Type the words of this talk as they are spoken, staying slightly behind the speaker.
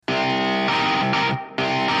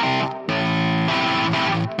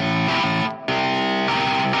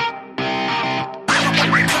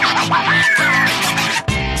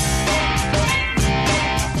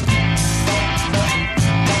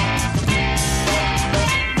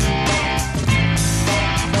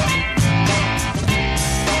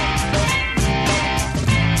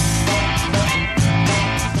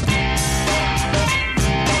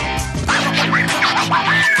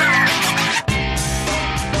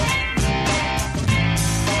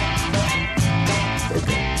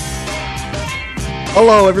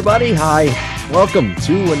Hello, everybody. Hi. Welcome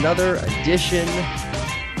to another edition of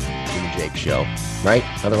the Jim and Jake Show, right?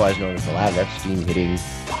 Otherwise known as the Lab Epstein Hitting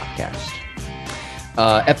Podcast.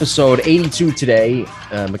 Episode 82 today,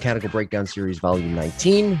 Mechanical Breakdown Series, Volume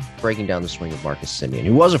 19, breaking down the swing of Marcus Semien,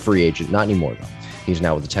 who was a free agent, not anymore, though. He's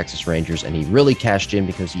now with the Texas Rangers, and he really cashed in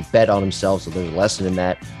because he bet on himself, so there's a lesson in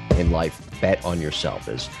that in life. Bet on yourself,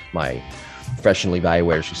 as my professionally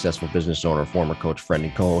evaluated, successful business owner, former coach, friend,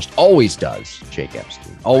 and co-host always does, Jake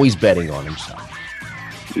Epstein, always betting on himself.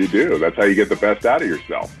 You do. That's how you get the best out of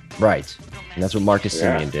yourself. Right. And that's what Marcus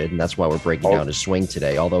Semien did, and that's why we're breaking down his swing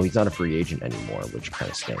today, although he's not a free agent anymore, which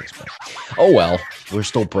kind of stinks. But oh well, we're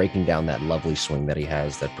still breaking down that lovely swing that he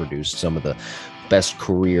has that produced some of the best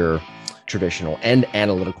career traditional and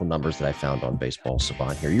analytical numbers that I found on Baseball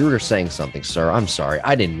Savant here. You were saying something, sir. I'm sorry.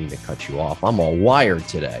 I didn't mean to cut you off. I'm all wired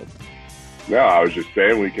today. No, I was just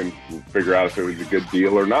saying we can figure out if it was a good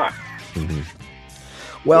deal or not. Mm-hmm.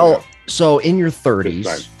 Well, so in your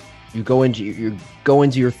 30s, you go into your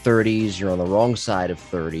 30s, you're on the wrong side of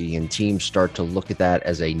 30, and teams start to look at that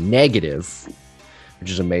as a negative, which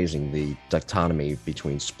is amazing. The dichotomy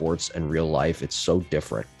between sports and real life, it's so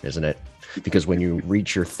different, isn't it? Because when you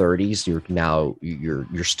reach your 30s,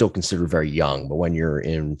 you're still considered very young, but when you're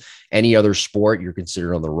in any other sport, you're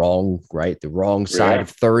considered on the wrong side of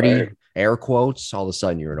 30. Right. Air quotes, all of a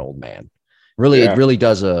sudden you're an old man. Really, It really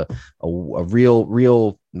does a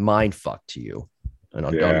real mind fuck to you on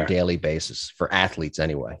a daily basis for athletes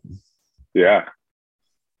anyway. Yeah.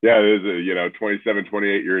 Yeah. It is 27,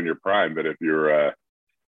 28, you're in your prime. But if you're,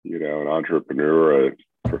 an entrepreneur, a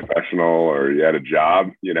professional, or you had a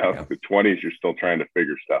job, the 20s, you're still trying to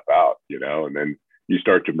figure stuff out, and then you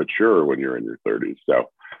start to mature when you're in your 30s. So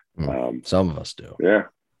some of us do. Yeah.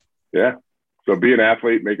 Yeah. So be an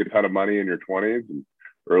athlete, make a ton of money in your 20s and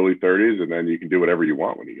early 30s, and then you can do whatever you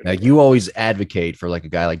want when you get now. You always advocate for like a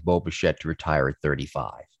guy like Bo Bichette to retire at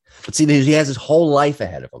 35. But see, he has his whole life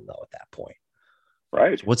ahead of him, though, at that point.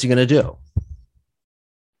 Right. So what's he going to do?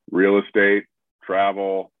 Real estate,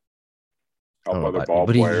 travel, help other ball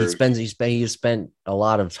players. He spent a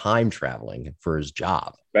lot of time traveling for his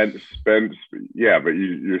job. But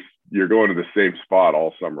you're going to the same spot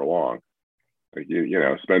all summer long. Like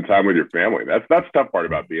spend time with your family. That's the tough part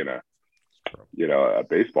about being a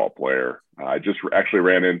baseball player. I just actually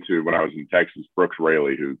ran into, when I was in Texas, Brooks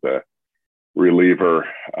Raley, who's a reliever.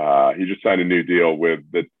 He just signed a new deal with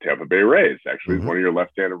the Tampa Bay Rays. Actually, he's one of your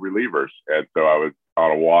left-handed relievers. And so I was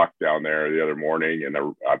on a walk down there the other morning, and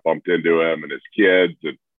I bumped into him and his kids.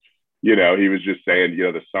 And he was just saying,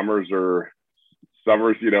 the summers,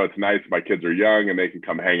 it's nice. My kids are young and they can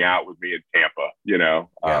come hang out with me in Tampa,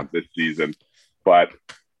 this season. But,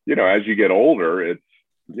 as you get older, it's,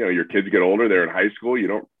 your kids get older, they're in high school. You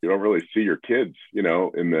don't really see your kids, in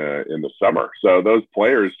the summer. So those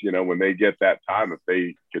players, when they get that time, if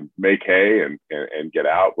they can make hay and get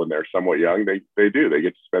out when they're somewhat young, they do. They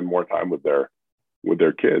get to spend more time with their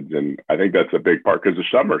kids. And I think that's a big part because the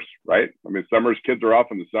summers, right? I mean, kids are off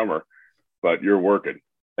in the summer, but you're working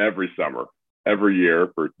every summer, every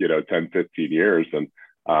year for, 10, 15 years. And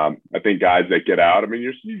I think guys that get out, I mean,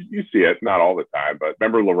 you see it, not all the time, but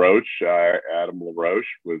remember LaRoche, Adam LaRoche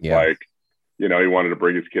was like, he wanted to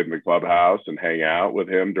bring his kid in the clubhouse and hang out with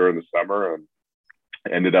him during the summer, and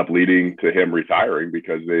ended up leading to him retiring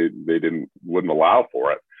because they wouldn't allow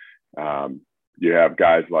for it. You have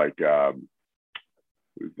guys like the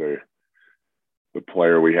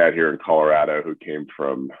player we had here in Colorado who came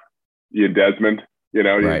from Ian Desmond, Ian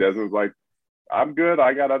Desmond's like, I'm good.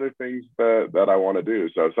 I got other things that I want to do.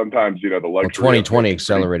 So sometimes, the luxury. 2020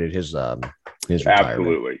 accelerated his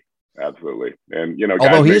retirement. Absolutely. And,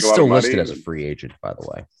 although he is still listed as a free agent, by the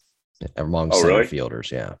way, among center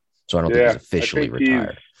fielders. Yeah. So I don't think he's officially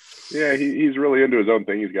retired. He's really into his own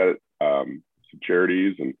thing. He's got some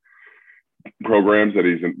charities and programs that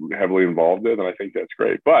he's heavily involved in. And I think that's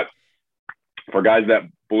great. But for guys that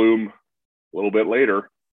bloom a little bit later,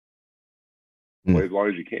 play as long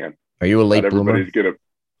as you can. Are you a late bloomer? Everybody's gonna.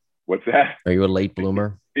 What's that? Are you a late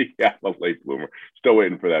bloomer? Yeah, I'm a late bloomer. Still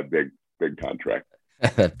waiting for that big contract.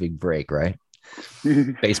 That big break, right?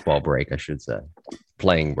 Baseball break, I should say.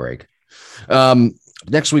 Playing break.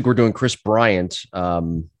 Next week we're doing Chris Bryant.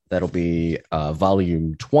 That'll be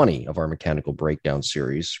volume 20 of our Mechanical Breakdown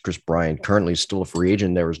series. Chris Bryant currently still a free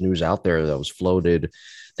agent. There was news out there that was floated,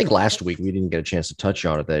 I think last week. We didn't get a chance to touch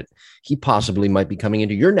on it, that he possibly might be coming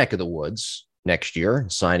into your neck of the woods next year,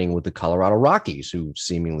 signing with the Colorado Rockies, who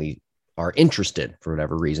seemingly are interested for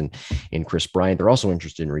whatever reason in Chris Bryant. They're also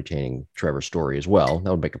interested in retaining Trevor Story as well.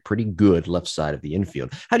 That would make a pretty good left side of the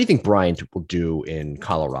infield. How do you think Bryant will do in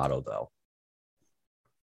Colorado, though?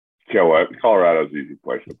 kill it. Colorado's an easy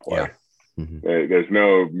place to play. Yeah. Mm-hmm. There's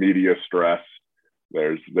no media stress.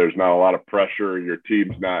 There's not a lot of pressure. Your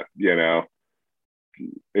team's not,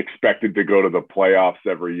 expected to go to the playoffs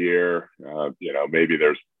every year. Maybe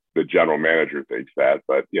there's the general manager thinks that,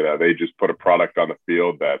 but they just put a product on the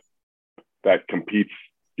field that competes,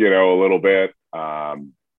 a little bit.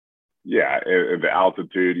 And the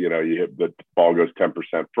altitude, you hit the ball goes 10%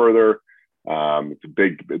 further. It's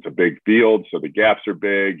a big field, so the gaps are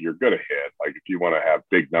big. You're going to hit. Like if you want to have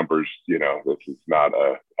big numbers, this is not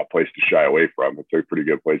a place to shy away from. It's a pretty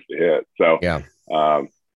good place to hit. So yeah.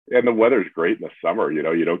 And the weather's great in the summer. You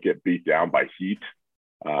don't get beat down by heat.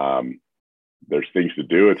 There's things to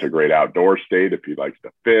do. It's a great outdoor state if he likes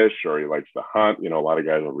to fish or he likes to hunt. A lot of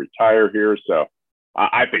guys will retire here, so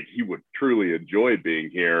I think he would truly enjoy being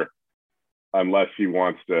here, unless he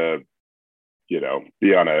wants to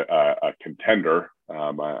be on a contender.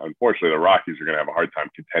 Unfortunately, the Rockies are going to have a hard time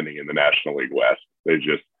contending in the National League West. They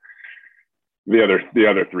just the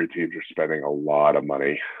other three teams are spending a lot of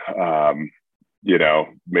money,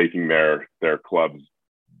 making their clubs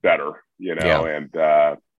better. And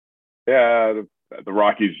the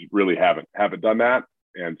Rockies really haven't done that,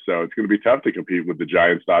 and so it's going to be tough to compete with the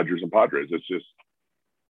Giants, Dodgers, and Padres. It's just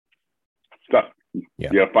tough.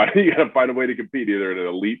 Yeah. You gotta find a way to compete either in an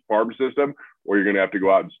elite farm system or you're gonna have to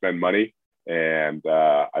go out and spend money. And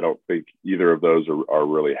I don't think either of those are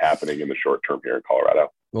really happening in the short term here in Colorado.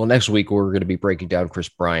 Well, next week we're going to be breaking down Chris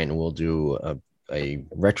Bryant, and we'll do a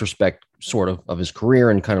retrospect sort of his career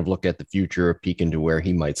and kind of look at the future, a peek into where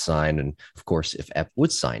he might sign, and of course if F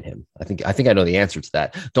would sign him. I think I know the answer to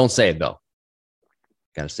that. Don't say it though.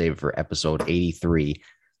 Got to save it for episode 83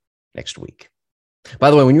 next week.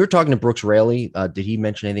 By the way, when you were talking to Brooks Raley, did he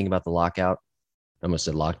mention anything about the lockout? I almost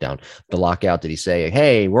said lockdown. The lockout, did he say,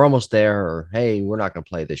 hey, we're almost there, or hey, we're not going to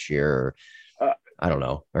play this year? Or, I don't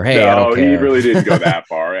know. Or hey, I don't care. He really didn't go that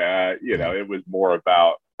far. It was more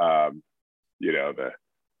about, the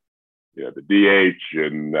DH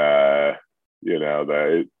and,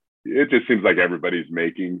 it just seems like everybody's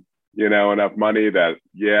making, enough money that,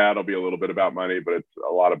 it'll be a little bit about money, but it's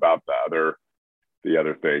a lot about the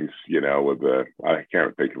other things, with I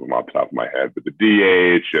can't think of them off the top of my head, but the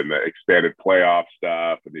DH and the expanded playoff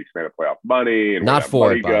stuff and the expanded playoff money and not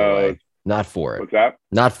for it, by goes. the way. Not for it. What's that?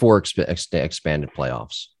 Not for expanded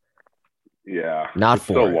playoffs. Yeah, not it's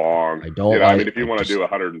for so it. long. I don't. If you want to do a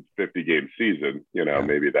 150 game season,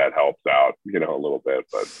 maybe that helps out, a little bit.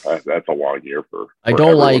 But that's a long year for I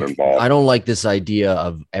don't like. involved. I don't like this idea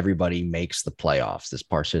of everybody makes the playoffs. This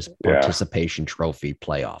participation trophy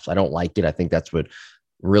playoffs. I don't like it. I think that's what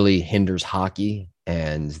really hinders hockey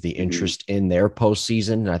and the interest in their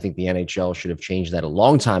postseason. And I think the NHL should have changed that a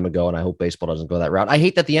long time ago. And I hope baseball doesn't go that route. I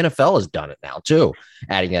hate that the NFL has done it now too,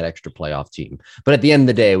 adding that extra playoff team. But at the end of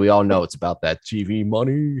the day, we all know it's about that TV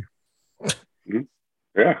money.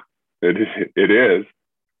 Yeah, it is.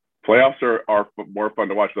 Playoffs are more fun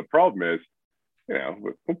to watch. The problem is,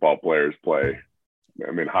 football players play.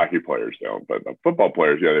 I mean, hockey players don't, but football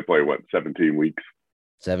players, they play 17 weeks.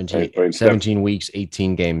 17 weeks,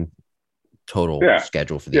 18 game total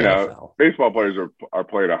schedule for the NFL. Baseball players are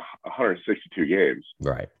playing 162 games.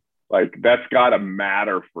 Right. Like that's got to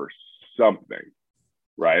matter for something,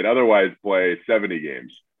 right? Otherwise, play 70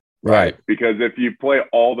 games. Right. Because if you play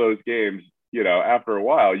all those games, after a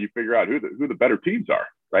while, you figure out who the better teams are,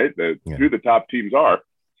 right? Who the top teams are.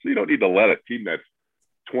 So you don't need to let a team that's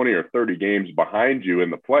 20 or 30 games behind you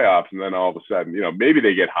in the playoffs, and then all of a sudden, maybe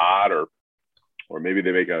they get hot or maybe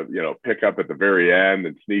they make a pick up at the very end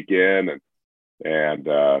and sneak in and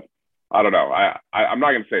I don't know. I'm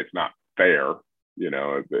not going to say it's not fair,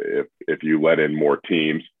 if you let in more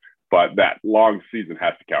teams, but that long season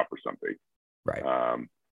has to count for something. Right. I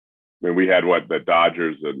mean, we had the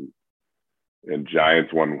Dodgers and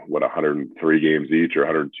Giants won 103 games each or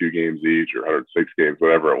 102 games each or 106 games,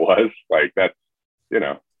 whatever it was. Like that's,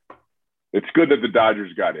 it's good that the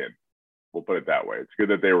Dodgers got in. We'll put it that way. It's good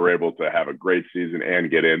that they were able to have a great season and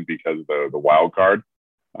get in because of the wild card.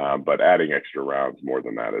 But adding extra rounds more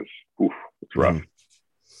than that is, it's rough.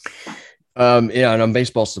 And on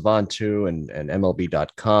Baseball Savant too, and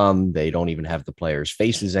MLB.com, they don't even have the players'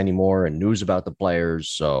 faces anymore and news about the players.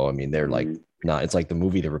 So, I mean, they're like, it's like the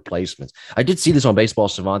movie The Replacements. I did see this on Baseball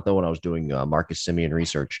Savant though, when I was doing Marcus Semien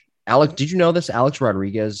research. Alex, did you know this? Alex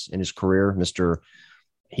Rodriguez in his career,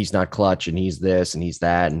 he's not clutch and he's this and he's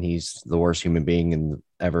that and he's the worst human being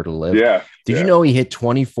ever to live. Yeah. Did you know he hit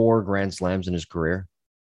 24 grand slams in his career?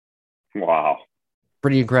 Wow.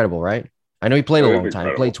 Pretty incredible, right? I know he played a long time.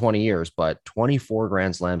 Incredible. He played 20 years, but 24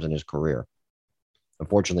 grand slams in his career.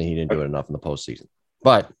 Unfortunately, he didn't do it enough in the postseason,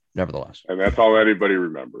 but nevertheless. And that's all anybody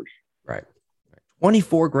remembers. Right.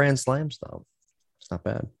 24 grand slams, though. It's not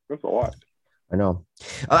bad. That's a lot. I know.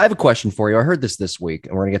 I have a question for you. I heard this week,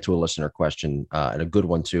 and we're going to get to a listener question and a good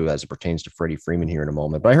one, too, as it pertains to Freddie Freeman here in a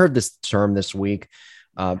moment. But I heard this term this week.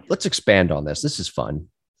 Let's expand on this. This is fun.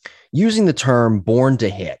 Using the term born to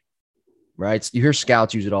hit, right? You hear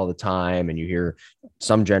scouts use it all the time, and you hear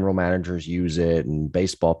some general managers use it and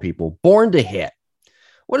baseball people. Born to hit.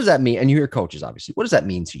 What does that mean? And you hear coaches, obviously. What does that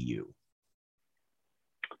mean to you?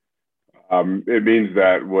 It means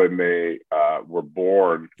that when they were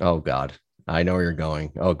born. Oh, God. I know where you're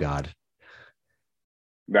going. Oh, God.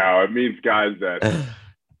 Now, it means guys that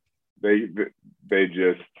they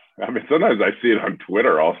just, I mean, sometimes I see it on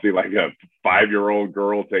Twitter. I'll see like a 5-year-old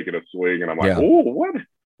girl taking a swing, and I'm like, oh, what?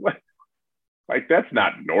 Like, that's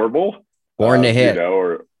not normal. Born to hit. You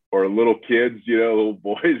know, or little kids, you know, little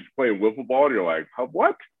boys playing wiffle ball, and you're like,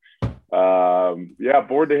 what? Yeah,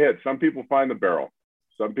 born to hit. Some people find the barrel.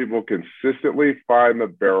 Some people consistently find the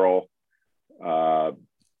barrel,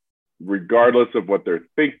 regardless of what they're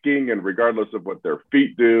thinking and regardless of what their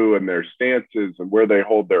feet do and their stances and where they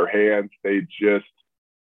hold their hands. They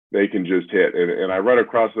can just hit. And I run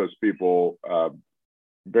across those people,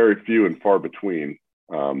 very few and far between.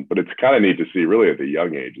 But it's kind of neat to see really at the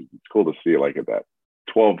young ages. It's cool to see like at that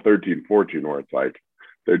 12, 13, 14, where it's like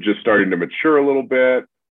they're just starting to mature a little bit.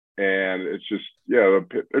 And it's just,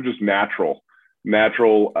 they're just natural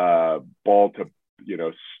ball to,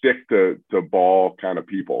 stick to ball kind of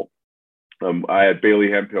people. I had Bailey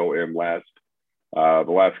Hempill in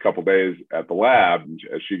the last couple of days at the lab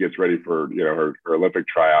as she gets ready for, her Olympic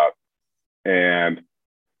tryout. And,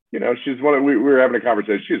 she's we were having a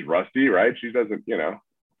conversation. She's rusty, right? She doesn't,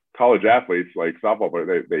 college athletes like softball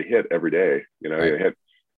players, they hit every day, Right. They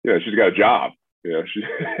hit, she's got a job,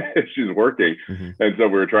 she's working. Mm-hmm. And so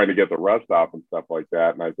we were trying to get the rust off and stuff like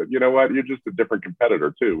that. And I said, you know what, you're just a different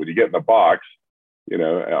competitor too. When you get in the box,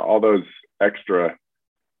 all those extra,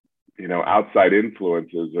 outside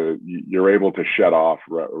influences, you're able to shut off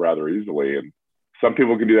rather easily. And some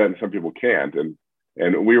people can do that and some people can't.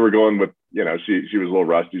 And we were going with, she was a little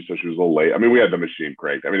rusty, so she was a little late. I mean, we had the machine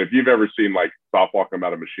cranked. I mean, if you've ever seen like softball come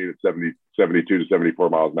out of machine at 72 to 74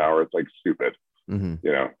 miles an hour, it's like stupid, mm-hmm.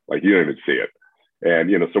 Like you don't even see it. And,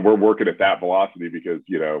 so we're working at that velocity because,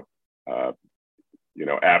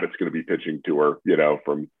 Abbott's going to be pitching to her,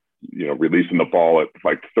 from, releasing the ball at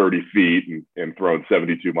like 30 feet and throwing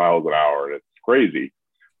 72 miles an hour. And it's crazy.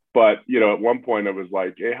 But, at one point I was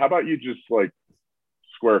like, hey, how about you just like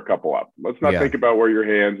square a couple up? Let's not think about where your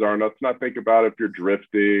hands are. Let's not think about if you're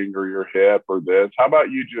drifting or your hip or this. How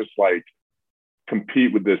about you just like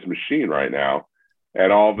compete with this machine right now?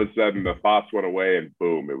 And all of a sudden the thoughts went away and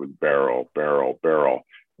boom, it was barrel.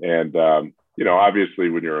 And, obviously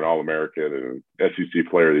when you're an All-American and SEC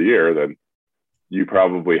player of the year, then you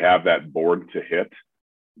probably have that born to hit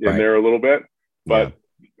in there a little bit. But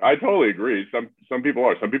I totally agree. Some people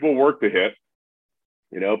are. Some people work to hit.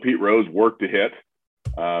 Pete Rose worked to hit.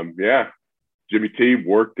 Jimmy T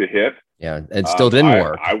worked to hit. Yeah, and still didn't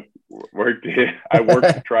work. I worked to hit. I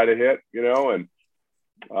worked to try to hit, and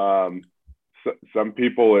some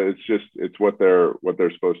people it's what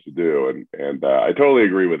they're supposed to do. And I totally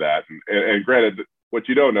agree with that. And granted, what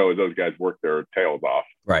you don't know is those guys work their tails off,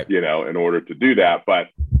 right? In order to do that, but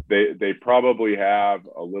they probably have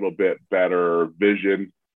a little bit better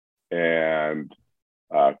vision and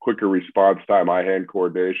quicker response time, eye-hand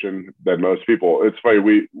coordination than most people. It's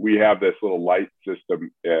funny, we have this little light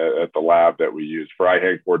system at the lab that we use for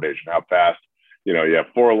eye-hand coordination. How fast, you have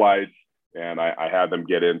 4 lights, and I have them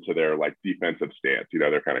get into their like defensive stance.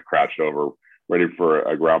 They're kind of crouched over, ready for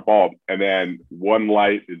a ground ball. And then one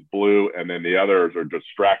light is blue, and then the others are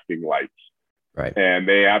distracting lights. Right. And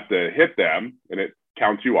they have to hit them, and it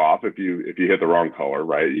counts you off if you hit the wrong color,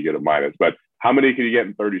 right? You get a minus. But how many can you get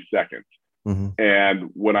in 30 seconds? Mm-hmm. And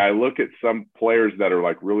when I look at some players that are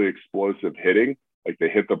like really explosive hitting, like they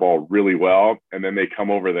hit the ball really well, and then they come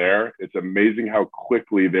over there, it's amazing how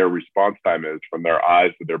quickly their response time is from their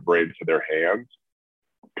eyes to their brain to their hands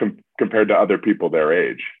compared to other people their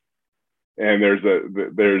age. And there's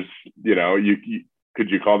could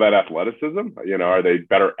you call that athleticism? Are they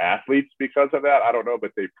better athletes because of that? I don't know,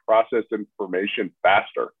 but they process information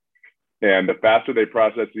faster. And the faster they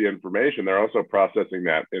process the information, they're also processing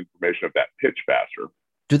that information of that pitch faster.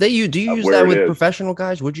 Do you use that with professional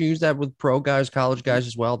guys? Would you use that with pro guys, college guys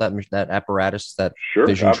as well? That apparatus, that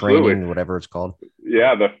vision absolutely. Training, whatever it's called.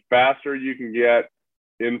 Yeah, the faster you can get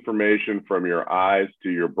information from your eyes to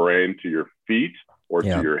your brain to your feet or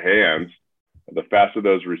to your hands, the faster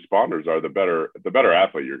those responders are, the better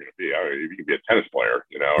athlete you're going to be. I mean, you can be a tennis player,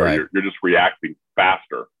 or Right. you're just reacting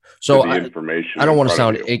faster so to the information. I don't want to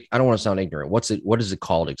sound ignorant. What is it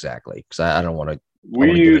called exactly? Because I don't want to.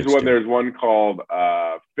 We use one. There's one called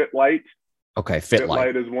FitLight. Okay,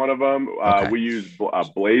 FitLight is one of them. Okay. We use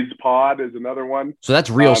Blaze Pod is another one. So that's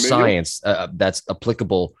real science that's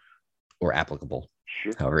applicable or applicable.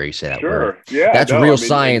 Sure. However you say that sure. word. Yeah, that's real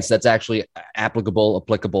science that's actually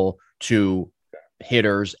applicable to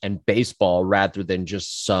hitters and baseball rather than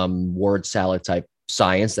just some word salad type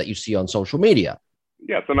science that you see on social media.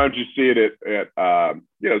 Yeah, sometimes you see it at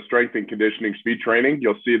strength and conditioning, speed training.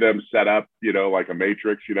 You'll see them set up, like a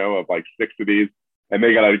matrix, of like 6 of these, and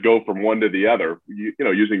they got to go from one to the other,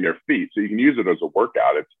 using their feet. So you can use it as a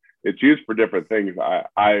workout. It's used for different things.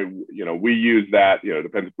 We use that.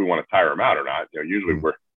 Depends if we want to tire them out or not. Usually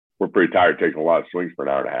we're pretty tired taking a lot of swings for an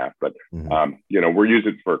hour and a half, but we're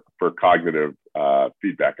using it for cognitive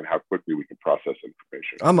feedback and how quickly we can process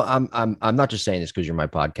information. I'm not just saying this because you're my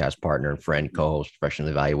podcast partner, friend, co-host,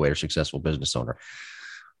 professional evaluator, successful business owner.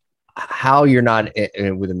 How you're not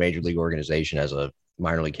with a major league organization as a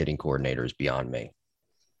minor league hitting coordinator is beyond me.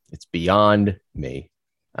 It's beyond me.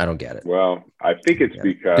 I don't get it. Well, I think it's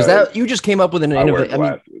because that you just came up with an innovative. I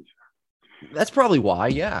mean, that's probably why.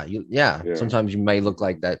 Yeah. Sometimes you may look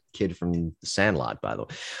like that kid from The Sandlot. By the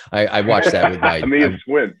way, I watched that with my.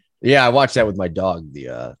 I watched that with my dog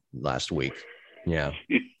the last week. Yeah,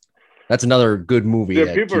 that's another good movie.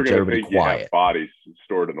 That people keeps are going to think quiet. you have bodies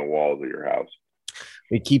stored in the walls of your house.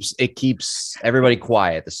 It keeps everybody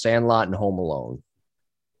quiet. The Sandlot and Home Alone.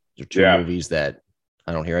 Those are two movies that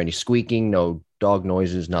I don't hear any squeaking, no dog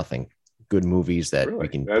noises, nothing. Good movies that we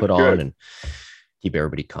can put on and keep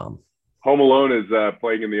everybody calm. Home Alone is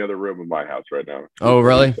playing in the other room of my house right now. Oh,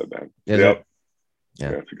 really? Yep. Yeah,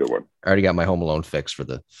 it's a good one. I already got my Home Alone fix for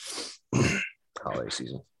the holiday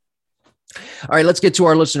season. All right, let's get to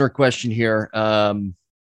our listener question here. And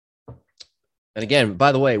again,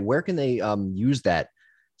 by the way, where can they use that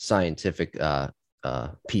scientific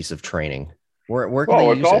piece of training? Where can they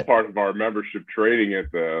use it? It's all part of our membership training at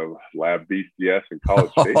the Lab BCS in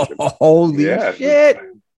College Station. Holy shit!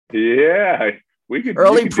 Yeah, we could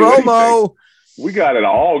early promo. We got it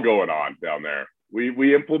all going on down there.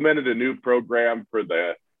 We implemented a new program for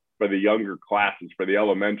the younger classes, for the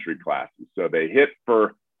elementary classes. So they hit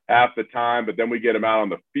for half the time, but then we get them out on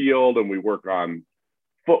the field and we work on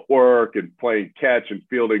footwork and playing catch and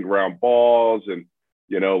fielding ground balls and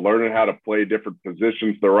learning how to play different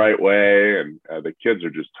positions the right way. And the kids are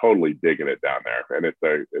just totally digging it down there. And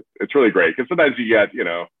it's really great because sometimes you get 8,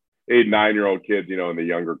 9-year-old kids in the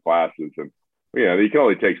younger classes, and you can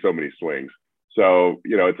only take so many swings. So,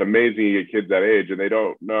 it's amazing you get kids that age and they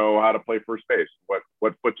don't know how to play first base, what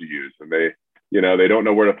foot to use. And they don't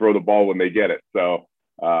know where to throw the ball when they get it. So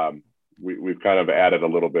we've kind of added a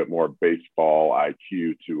little bit more baseball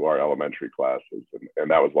IQ to our elementary classes.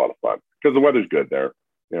 And that was a lot of fun because the weather's good there.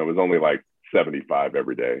 It was only like 75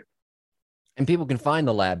 every day. And people can find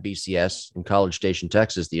the Lab BCS in College Station,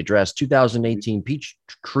 Texas. The address, 2018 Peach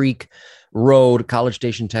Creek Road, College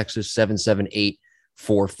Station, Texas,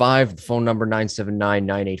 77845. The phone number,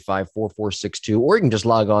 979-985-4462. Or you can just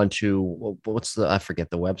log on to, I forget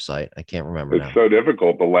the website. I can't remember now. It's so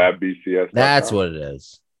difficult, the Lab BCS. That's what it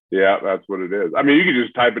is. Yeah, that's what it is. I mean, you can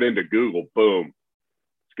just type it into Google. Boom.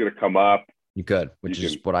 It's going to come up. You could, which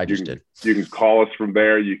is what I just did. You can call us from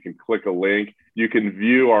there. You can click a link. You can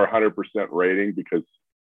view our 100% rating because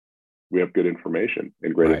we have good information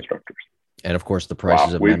and great instructors. And of course, the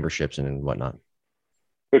prices of memberships and whatnot.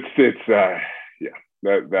 That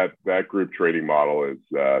group trading model is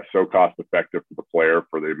so cost effective for the player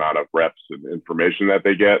for the amount of reps and information that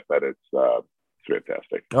they get that it's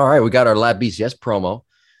fantastic. All right, we got our Lab BCS promo.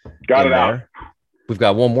 Got it out. We've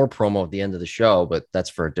got one more promo at the end of the show, but that's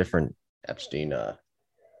for a different Epstein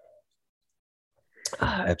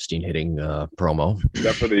hitting promo.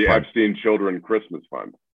 That's for the Epstein Children Christmas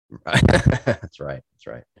Fund. That's right.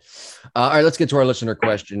 All right, let's get to our listener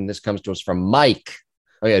question. This comes to us from Mike.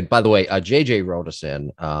 Oh yeah, by the way, JJ wrote us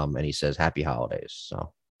in, and he says happy holidays.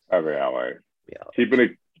 So happy holidays. Keeping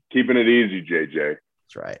it easy, JJ.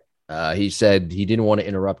 That's right. He said he didn't want to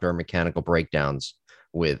interrupt our mechanical breakdowns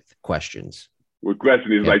with questions.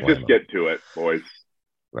 He's like, just get to it, boys.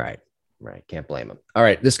 Right. Can't blame him. All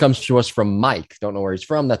right. This comes to us from Mike. Don't know where he's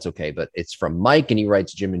from. That's okay. But it's from Mike. And he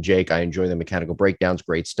writes, Jim and Jake, I enjoy the mechanical breakdowns.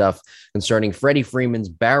 Great stuff concerning Freddie Freeman's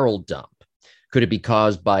barrel dump. Could it be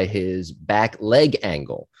caused by his back leg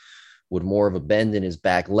angle? Would more of a bend in his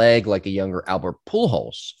back leg, like a younger Albert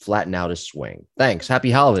Pujols, flatten out his swing? Thanks.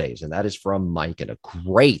 Happy holidays. And that is from Mike, and a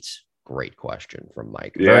great Great question from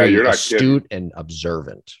Mike. Yeah, Very you're not astute kidding. and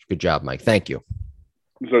observant. Good job, Mike. Thank you.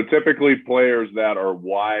 So typically players that are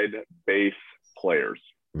wide base players,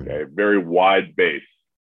 okay, very wide base,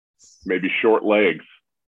 maybe short legs.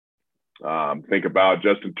 Think about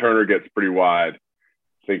Justin Turner gets pretty wide.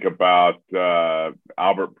 Think about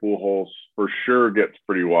Albert Pujols for sure gets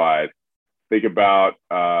pretty wide. Think about,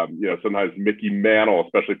 sometimes Mickey Mantle,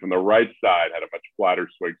 especially from the right side, had a much flatter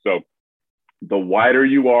swing. So the wider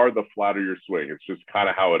you are, the flatter your swing. It's just kind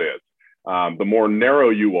of how it is. The more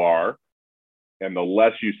narrow you are and the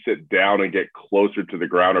less you sit down and get closer to the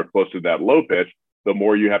ground or closer to that low pitch, the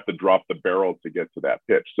more you have to drop the barrel to get to that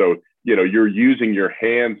pitch. So, you're using your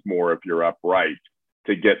hands more if you're upright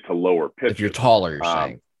to get to lower pitches. If you're taller, you're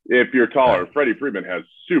saying. If you're taller, right. Freddie Freeman has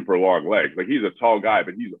super long legs. Like, he's a tall guy,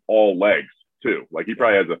 but he's all legs too. Like, he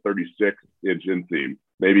probably has a 36-inch inseam,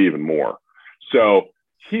 maybe even more. So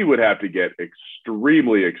he would have to get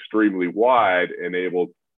extremely, extremely wide and able,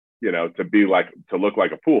 to look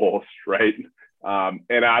like a Pujols, right?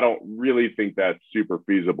 And I don't really think that's super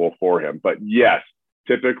feasible for him. But yes,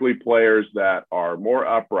 typically players that are more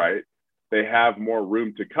upright, they have more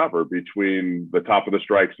room to cover between the top of the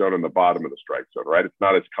strike zone and the bottom of the strike zone, right? It's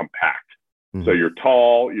not as compact. Mm-hmm. So you're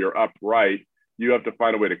tall, you're upright, you have to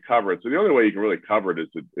find a way to cover it. So the only way you can really cover it is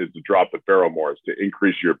to drop the barrel more, is to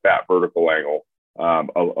increase your bat vertical angle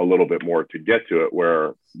a little bit more to get to it,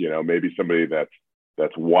 where, maybe somebody that's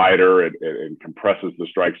wider and compresses the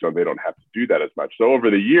strike zone, they don't have to do that as much. So over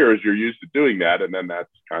the years, you're used to doing that, and then that's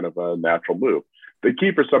kind of a natural move. The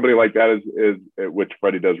key for somebody like that is which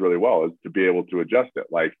Freddie does really well, is to be able to adjust it.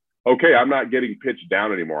 Like, okay, I'm not getting pitched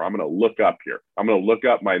down anymore. I'm going to look up here. I'm going to look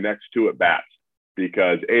up my next two at bats,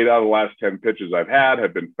 because 8 out of the last 10 pitches I've had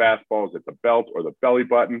have been fastballs at the belt or the belly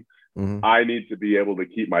button. Mm-hmm. I need to be able to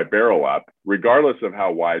keep my barrel up, regardless of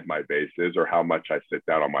how wide my base is or how much I sit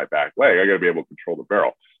down on my back leg. I got to be able to control the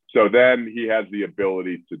barrel. So then he has the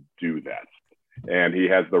ability to do that, and he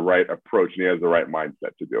has the right approach, and he has the right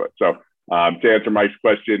mindset to do it. So to answer Mike's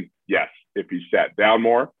question, yes, if he sat down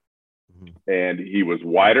more and he was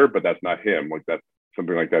wider, but that's not him, like that,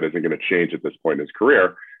 something like that isn't going to change at this point in his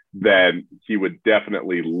career, then he would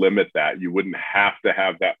definitely limit that. You wouldn't have to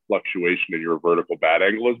have that fluctuation in your vertical bat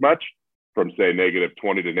angle as much, from say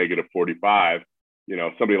 -20 to -45.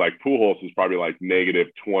 Somebody like Pujols is probably like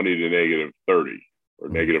 -20 to -30 or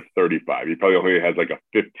 -35. He probably only has like a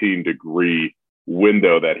 15-degree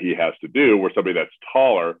window that he has to do, where somebody that's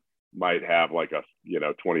taller might have like a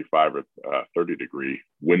 25 or 30-degree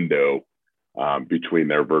window between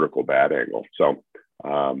their vertical bat angle. So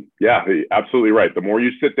yeah, absolutely right. The more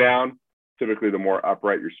you sit down, typically the more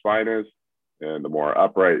upright your spine is, and the more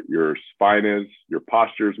upright your spine is, your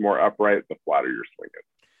posture is more upright, the flatter your swing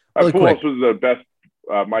is. Pujols was the best.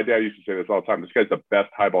 My dad used to say this all the time. This guy's the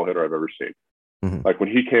best high ball hitter I've ever seen. Mm-hmm. Like, when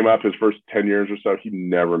he came up his first 10 years or so, he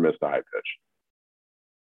never missed a high pitch.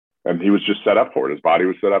 And he was just set up for it. His body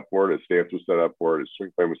was set up for it. His stance was set up for it. His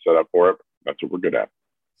swing plane was set up for it. That's what we're good at.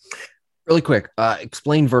 Really quick,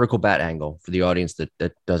 explain vertical bat angle for the audience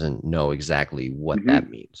that doesn't know exactly what that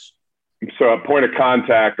means. So a point of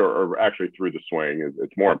contact, or actually through the swing,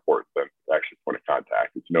 it's more important than actually point of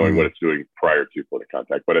contact. It's knowing what it's doing prior to point of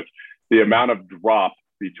contact, but it's the amount of drop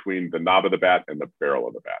between the knob of the bat and the barrel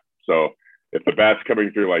of the bat. So if the bat's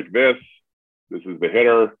coming through like this is the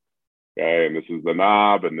hitter, okay, and this is the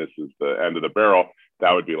knob, and this is the end of the barrel,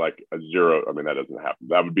 that would be like a 0. I mean, that doesn't happen.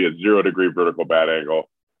 That would be a 0-degree vertical bat angle.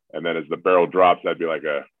 And then as the barrel drops, that'd be like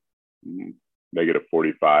a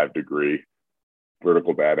 -45-degree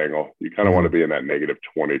vertical bat angle. You kind of want to be in that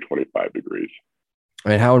 -20, 25 degrees. I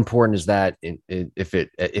mean, how important is that if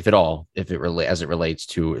it relates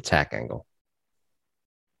to attack angle?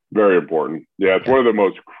 Very important. Yeah, it's one of the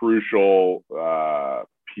most crucial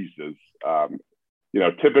pieces.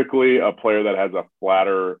 Typically a player that has a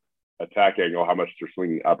flatter attack angle, how much they're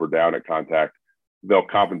swinging up or down at contact, they'll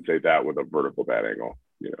compensate that with a vertical bat angle.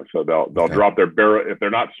 So they'll drop their barrel. If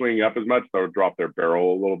they're not swinging up as much, they'll drop their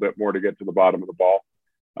barrel a little bit more to get to the bottom of the ball.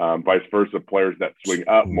 Vice versa, players that swing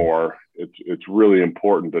up more, it's really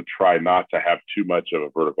important to try not to have too much of a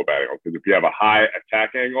vertical bat angle, because if you have a high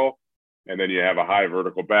attack angle and then you have a high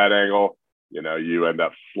vertical bat angle, you end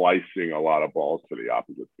up slicing a lot of balls to the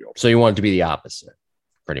opposite field. So you want it to be the opposite,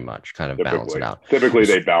 pretty much, kind of balance it out. Typically,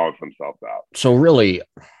 they balance themselves out. So really,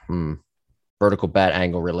 vertical bat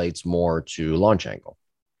angle relates more to launch angle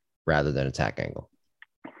rather than attack angle.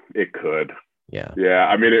 It could. Yeah. Yeah.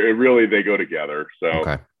 I mean, it really, they go together. So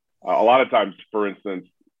a lot of times, for instance,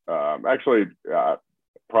 probably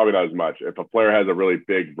not as much. If a player has a really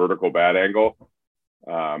big vertical bat angle,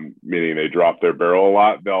 meaning they drop their barrel a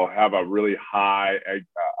lot, they'll have a really high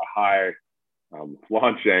high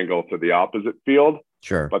launch angle to the opposite field.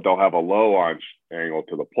 Sure. But they'll have a low launch angle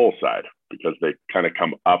to the pull side because they kind of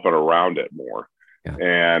come up and around it more. Yeah.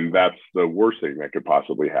 And that's the worst thing that could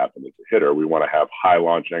possibly happen as a hitter. We want to have high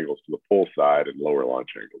launch angles to the pull side and lower launch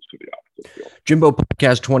angles to the opposite field. Jimbo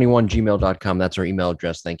Podcast21 gmail.com. That's our email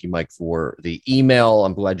address. Thank you, Mike, for the email.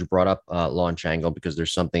 I'm glad you brought up launch angle because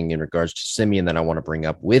there's something in regards to Semien that I want to bring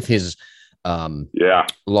up with his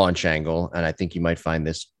launch angle. And I think you might find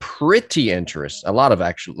this pretty interesting. A lot of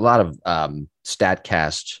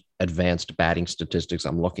StatCast advanced batting statistics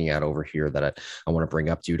I'm looking at over here that I want to bring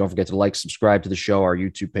up to you. Don't forget to like, subscribe to the show, our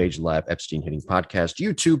YouTube page, Lab Epstein Hitting Podcast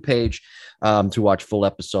YouTube page, to watch full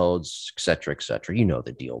episodes, et cetera, et cetera. You know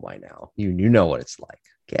the deal by now. You know what it's like.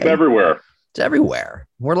 Okay? It's everywhere. It's everywhere.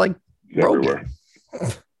 We're like Rogan.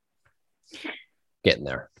 Getting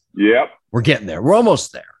there. Yep. We're getting there. We're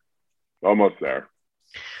almost there. Almost there.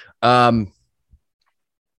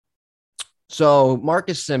 So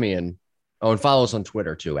Marcus Semien. Oh, and follow us on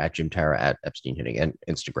Twitter, too, at Jim Tara, at Epstein Hitting, and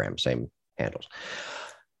Instagram, same handles.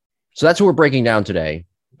 So that's what we're breaking down today.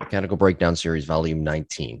 Mechanical Breakdown Series, Volume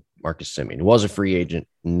 19. Marcus Semien, who was a free agent,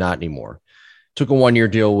 not anymore. Took a one-year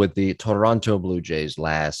deal with the Toronto Blue Jays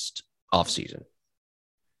last offseason.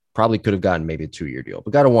 Probably could have gotten maybe a 2-year deal,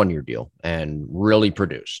 but got a 1-year deal and really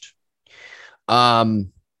produced. But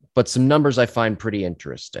some numbers I find pretty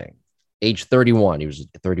interesting. Age 31, he was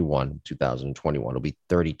 31 in 2021. He'll be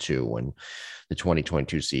 32 when the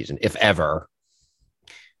 2022 season, if ever,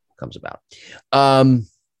 comes about.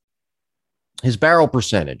 His barrel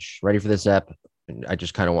percentage, ready for this, Ep? I'm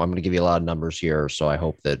going to give you a lot of numbers here, so I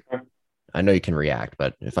hope that I know you can react,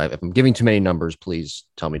 but if I'm giving too many numbers, please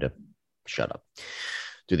tell me to shut up.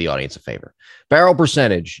 Do the audience a favor. Barrel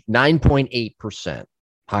percentage, 9.8%,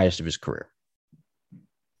 highest of his career.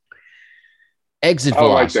 Exit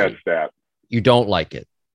velocity. I like that stat. You don't like it.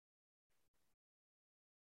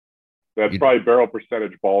 That's probably barrel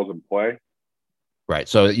percentage balls in play. Right.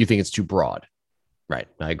 So you think it's too broad. Right.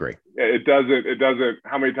 I agree. It doesn't.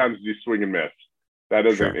 How many times do you swing and miss?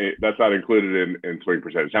 That's not included in swing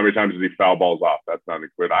percentage. How many times does he foul balls off? That's not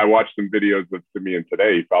included. I watched some videos of Semien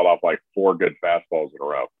today. He fouled off like 4 good fastballs in a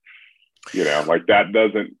row.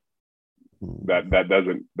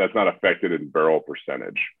 That's not affected in barrel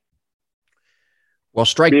percentage. Well,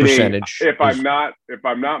 strike percentage. If I'm not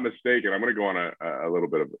mistaken, I'm going to go on a little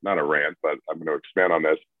bit of not a rant, but I'm going to expand on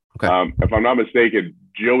this. Okay. If I'm not mistaken,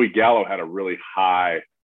 Joey Gallo had a really high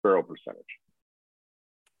barrel percentage.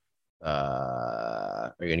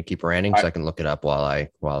 Are you going to keep ranting so I can look it up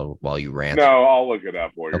while you rant? No, I'll look it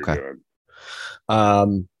up while you're doing.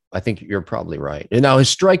 I think you're probably right. And now his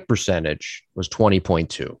strike percentage was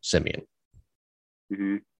 20.2. Semien.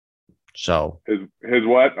 Mm-hmm. So his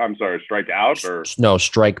what? I'm sorry, strike out or no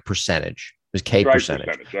strike percentage. His K percentage.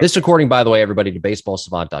 Okay. This according, by the way, everybody to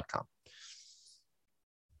baseballsavant.com.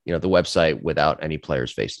 The website without any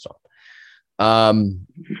players' faces on.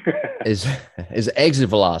 Is exit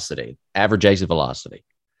velocity, average exit velocity.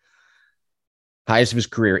 Highest of his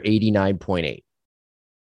career, 89.8.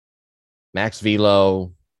 Max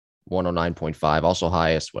velo, 109.5. Also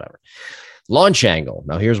highest, whatever. Launch angle.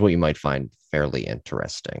 Now, here's what you might find fairly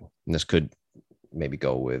interesting. And this could maybe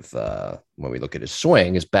go with when we look at his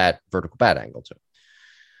swing, his vertical bat angle too.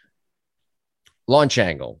 Launch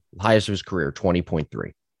angle, highest of his career,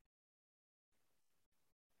 20.3.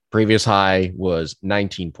 Previous high was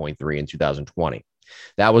 19.3 in 2020.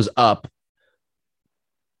 That was up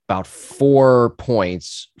about 4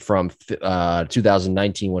 points from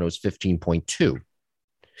 2019 when it was 15.2.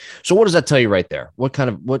 So what does that tell you right there? What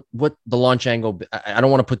the launch angle? I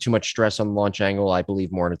don't want to put too much stress on the launch angle. I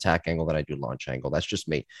believe more in attack angle than I do launch angle. That's just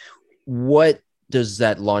me. What does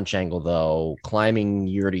that launch angle, though, climbing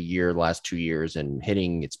year to year, last 2 years and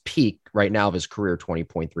hitting its peak right now of his career,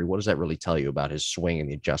 20.3, what does that really tell you about his swing and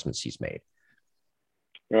the adjustments he's made?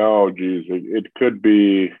 Oh, geez. It could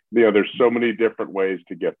be, there's so many different ways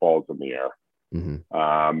to get balls in the air.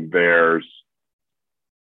 Mm-hmm. There's,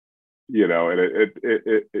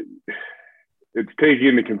 it's taking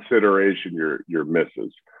into consideration your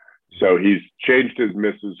misses. So he's changed his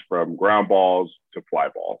misses from ground balls to fly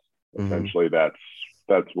balls. Essentially,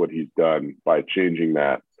 that's what he's done by changing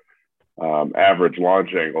that average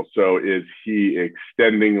launch angle. So is he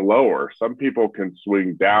extending lower? Some people can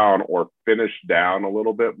swing down or finish down a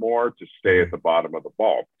little bit more to stay at the bottom of the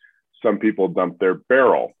ball. Some people dump their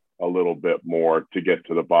barrel a little bit more to get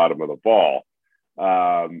to the bottom of the ball.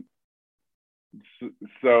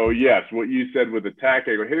 So yes, what you said with attack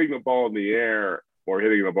angle, hitting the ball in the air or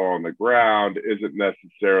hitting the ball on the ground isn't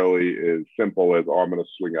necessarily as simple as, I'm going to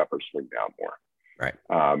swing up or swing down more. Right.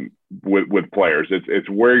 With players. It's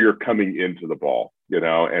where you're coming into the ball,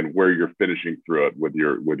 and where you're finishing through it with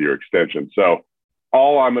your extension. So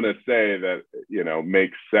all I'm going to say that,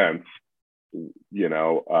 makes sense,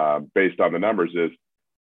 based on the numbers is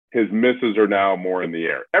his misses are now more in the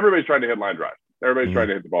air. Everybody's trying to hit line drive. Everybody's trying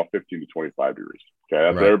to hit the ball 15 to 25 degrees. Okay.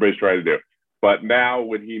 That's what everybody's trying to do. But now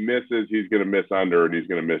when he misses, he's going to miss under, and he's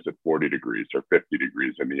going to miss at 40 degrees or 50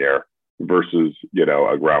 degrees in the air versus,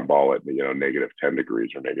 a ground ball at, negative 10 degrees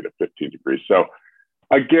or negative 15 degrees. So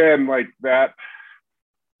again, like that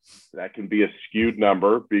can be a skewed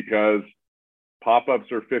number because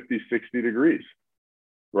pop-ups are 50, 60 degrees,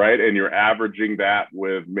 right? And you're averaging that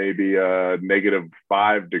with maybe a negative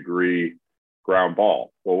 5 degree ground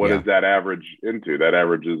ball. Well, what does that average into? That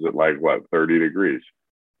averages at 30 degrees.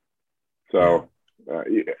 So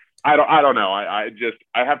I don't know. I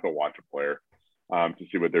have to watch a player to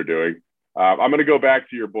see what they're doing. I'm going to go back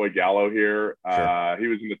to your boy Gallo here. Sure. He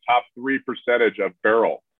was in the top 3% of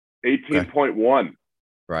barrel, 18.1. Okay.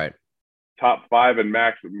 Right. Top 5 in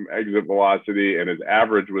max exit velocity, and his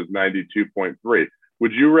average was 92.3.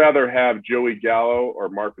 Would you rather have Joey Gallo or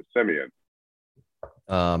Marcus Semien?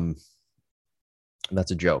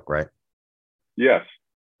 That's a joke, right? Yes.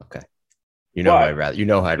 Okay. I'd rather. I'd Joey,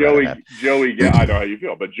 rather have. I know how you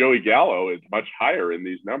feel, but Joey Gallo is much higher in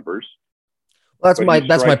these numbers. Well,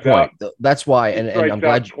 that's my point. That's why, and I'm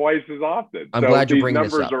glad twice as often. I'm glad you're bringing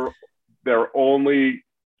this up. They're only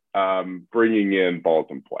bringing in balls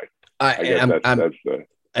in play.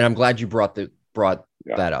 I'm glad you brought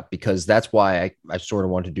that up, because that's why I sort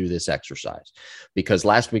of want to do this exercise, because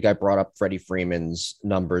last week I brought up Freddie Freeman's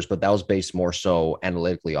numbers, but that was based more so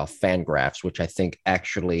analytically off Fangraphs, which I think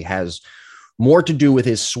actually has more to do with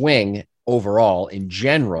his swing overall in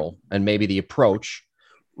general and maybe the approach,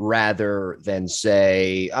 rather than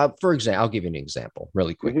say, for example, I'll give you an example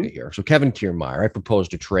really quickly here. So Kevin Kiermaier, I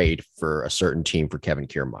proposed a trade for a certain team for Kevin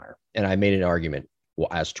Kiermaier, and I made an argument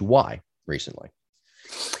as to why recently.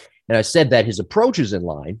 And I said that his approach is in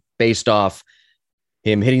line based off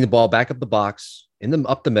him hitting the ball back up the box,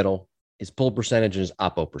 up the middle, his pull percentage and his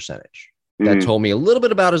oppo percentage. That told me a little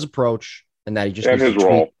bit about his approach, and that he just needs his to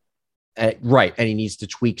role. Right. And he needs to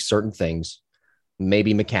tweak certain things,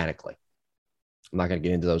 maybe mechanically. I'm not going to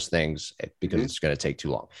get into those things because it's going to take too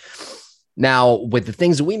long. Now, with the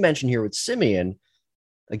things that we mentioned here with Semien,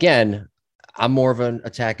 again, I'm more of an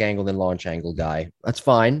attack angle than launch angle guy. That's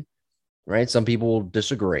fine, right? Some people will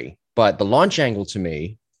disagree, but the launch angle, to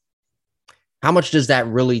me, how much does that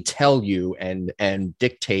really tell you and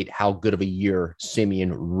dictate how good of a year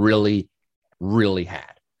Semien really, really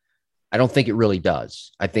had? I don't think it really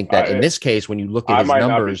does. I think that in this case, when you look at his numbers,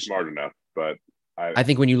 not be smart enough, but I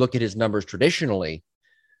think when you look at his numbers traditionally,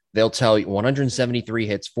 they'll tell you 173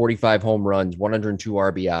 hits, 45 home runs, 102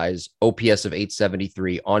 RBIs, OPS of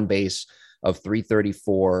 873, on base of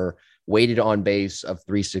 334, weighted on base of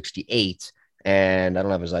 368. And I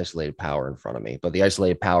don't have his isolated power in front of me, but the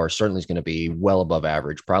isolated power certainly is going to be well above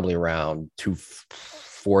average, probably around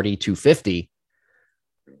 240, 250.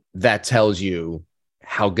 That tells you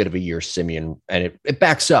how good of a year Semien, and it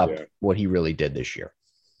backs up what he really did this year.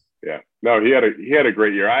 Yeah, no, he had a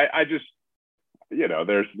great year. I just,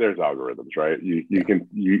 there's algorithms, right?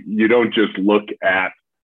 You don't just look at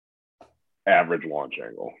average launch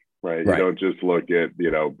angle, right? You don't just look at,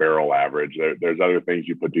 barrel average. There's other things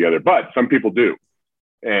you put together, but some people do.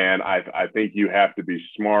 And I think you have to be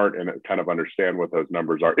smart and kind of understand what those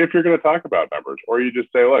numbers are if you're going to talk about numbers, or you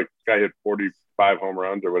just say, look, this guy hit 45 home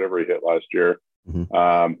runs or whatever he hit last year.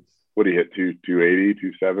 What did he hit? 280,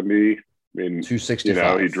 270? I mean,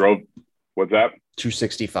 265. He drove, what's that?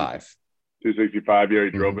 265. 265. Yeah, he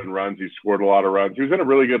drove in runs. He scored a lot of runs. He was in a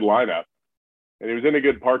really good lineup, and he was in a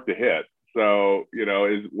good park to hit. So,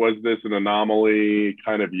 was this an anomaly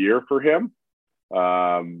kind of year for him?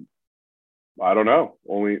 I don't know.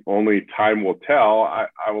 Only time will tell.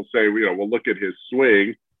 I will say, we'll look at his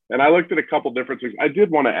swing. And I looked at a couple different things. I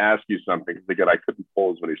did want to ask you something, because again, I couldn't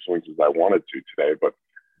pull as many swings as I wanted to today, but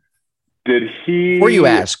did he... Before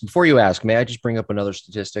you ask, may I just bring up another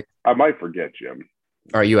statistic? I might forget, Jim.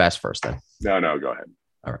 All right, you ask first then. No, go ahead.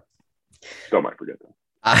 All right. Still might forget that.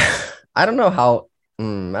 I don't know how...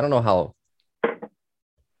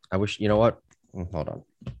 I wish... You know what? Hold on.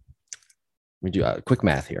 Let me do quick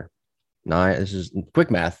math here. This is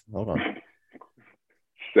quick math. Hold on.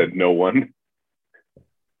 Said no one.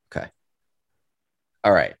 Okay.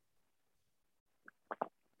 All right.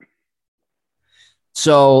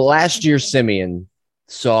 So last year, Semien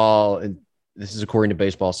saw, and this is according to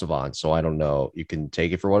Baseball Savant, so I don't know. You can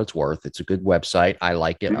take it for what it's worth. It's a good website. I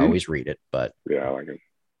like it. I always read it, but yeah, I like it.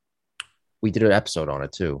 We did an episode on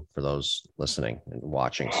it too for those listening and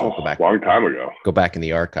watching. So go back. Long time ago. Go back in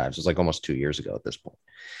the archives. It was like almost 2 years ago at this point.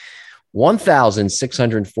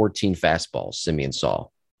 1,614 fastballs Semien saw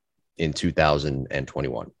in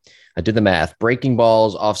 2021. I did the math. Breaking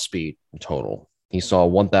balls, off speed, total. He saw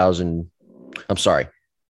 1,000. I'm sorry. I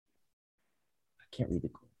can't read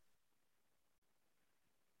it.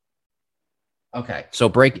 Okay. So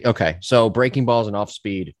breaking balls and off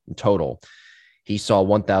speed total. He saw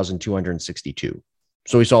 1,262.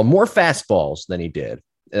 So he saw more fastballs than he did.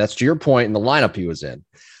 And that's to your point in the lineup he was in.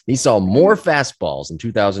 He saw more fastballs in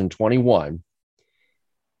 2021,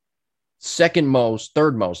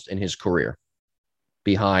 third most in his career,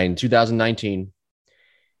 behind 2019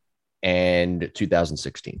 and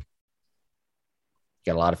 2016.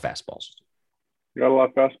 Got a lot of fastballs. You got a lot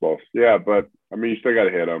of fastballs. Yeah, but I mean, you still got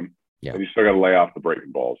to hit them. Yeah. And you still got to lay off the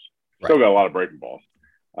breaking balls. Still got a lot of breaking balls.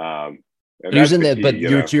 And he was in there, but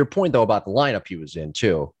to your point though about the lineup he was in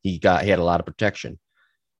too, he had a lot of protection,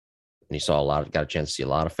 and he got a chance to see a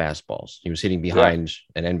lot of fastballs. He was hitting behind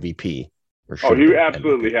an MVP. He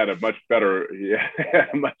absolutely had a much better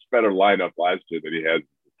lineup last year than he had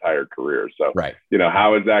his entire career. So,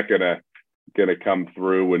 how is that gonna come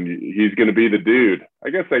through when he's gonna be the dude? I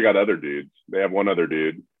guess they got other dudes. They have one other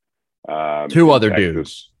dude. Two other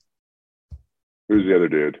dudes. Who's the other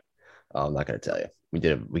dude? Oh, I'm not gonna tell you. We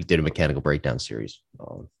did a mechanical breakdown series.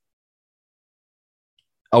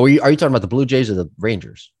 Are you talking about the Blue Jays or the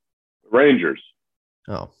Rangers? Rangers.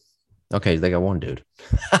 Oh, okay. They got one dude.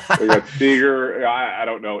 They got Seager. I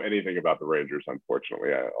don't know anything about the Rangers,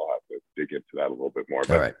 unfortunately. I'll have to dig into that a little bit more.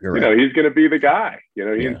 But, all right, you're right. He's going to be the guy. He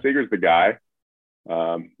and Seager's the guy.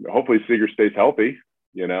 Hopefully Seager stays healthy,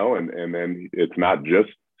 and then it's not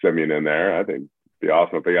just Semien in there. I think it'd be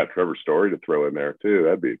awesome if they got Trevor Story to throw in there too.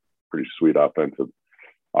 That'd be pretty sweet offensive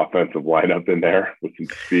lineup in there with some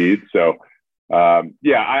speed. So, I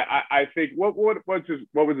think what was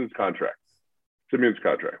his contract? Semien's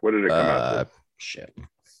contract. What did it come out to? Shit.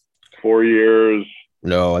 4 years.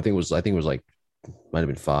 No, I think it was like might have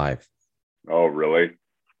been 5. Oh, really?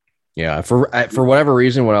 Yeah. For whatever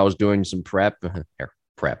reason, when I was doing some prep for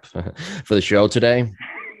the show today,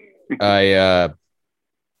 I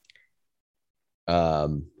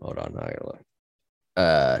hold on, I gotta look.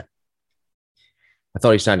 I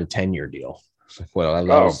thought he signed a 10-year deal. Well,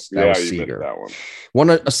 that was Seager. That one.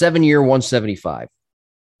 A 7-year, 175.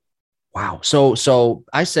 Wow. So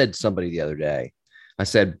I said somebody the other day. I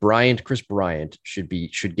said Chris Bryant should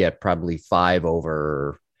get probably 5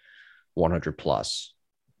 over 100 plus.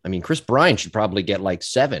 I mean, Chris Bryant should probably get like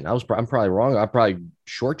 7. I'm probably wrong. I probably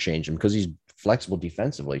shortchanged him because he's flexible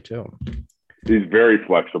defensively too. He's very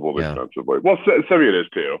flexible defensively. Well, Semien is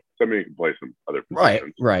too. Semien can play some other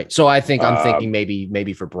positions. Right. So I'm thinking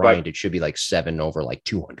maybe for Bryant it should be like 7 over like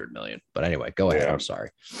 200 million. But anyway, go ahead. I'm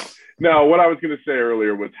sorry. No, what I was going to say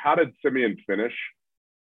earlier was how did Semien finish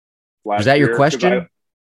last year? Is that your question?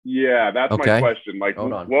 That's my question. Like,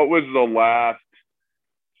 what was the last?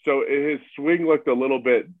 So his swing looked a little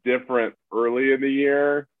bit different early in the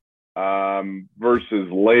year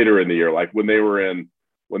versus later in the year. Like when they were in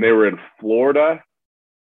Florida,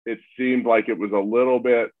 it seemed like it was a little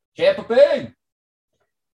bit Tampa Bay,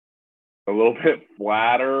 a little bit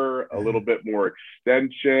flatter, a little bit more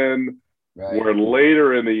extension. Right. Where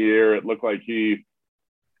later in the year, it looked like he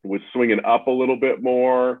was swinging up a little bit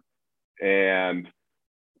more, and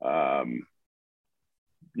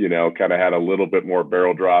kind of had a little bit more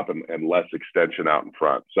barrel drop and less extension out in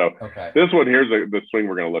front. So this one here's the swing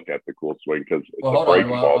we're going to look at, the cool swing, because it's a breaking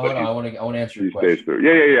ball. Hold on. I want to answer your question.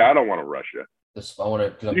 Yeah. I don't want to rush you.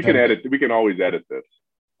 You can edit. We can always edit this.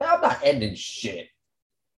 I'm not editing shit.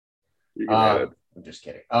 You can edit. I'm just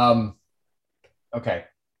kidding. Okay.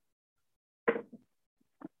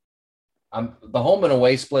 The home and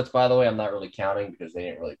away splits, by the way, I'm not really counting because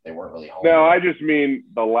they weren't really home. No, I just mean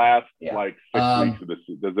the last 6 weeks of the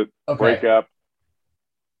season. Does it break up?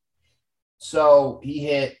 So he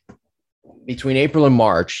hit between April and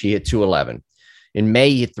March, he hit 211. In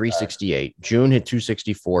May, he hit 368. June hit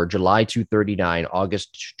 264. July 239.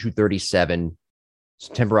 August 237.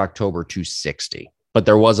 September, October 260. But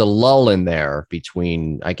there was a lull in there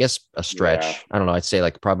between, I guess, a stretch. Yeah. I don't know. I'd say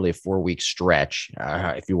like probably a 4-week stretch,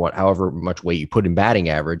 if you want, however much weight you put in batting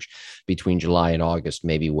average between July and August,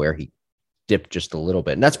 maybe where he dipped just a little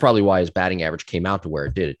bit. And that's probably why his batting average came out to where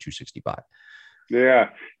it did at 265. Yeah,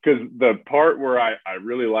 because the part where I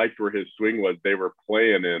really liked where his swing was, they were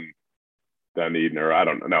playing in Dunedin, or I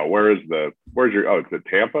don't know. It's the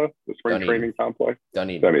Tampa, the spring training complex?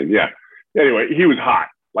 Dunedin, yeah. Anyway, he was hot.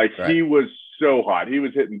 Like he was so hot. He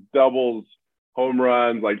was hitting doubles, home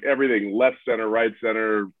runs, like everything, left center, right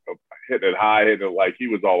center. hitting it high, hitting it like he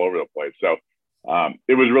was all over the place. So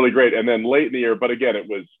it was really great. And then late in the year, but again, it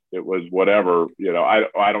was whatever,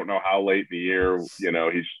 I don't know how late in the year,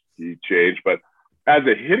 he changed, but as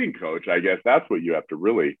a hitting coach, I guess that's what you have to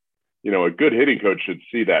really, a good hitting coach should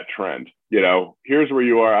see that trend. Here's where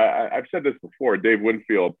you are. I've said this before. Dave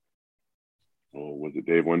Winfield. Oh, was it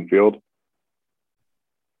Dave Winfield?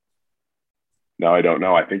 No, I don't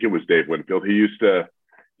know. I think it was Dave Winfield. He used to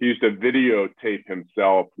videotape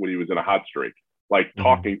himself when he was in a hot streak, like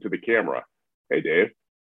talking to the camera. Hey, Dave,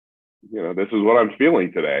 this is what I'm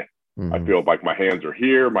feeling today. I feel like my hands are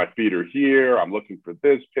here, my feet are here. I'm looking for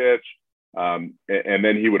this pitch. And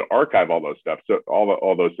then he would archive all those stuff. So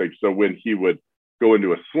all those things. So when he would go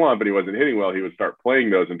into a slump and he wasn't hitting well, he would start playing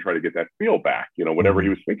those and try to get that feel back, whatever he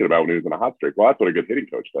was thinking about when he was in a hot streak. Well, that's what a good hitting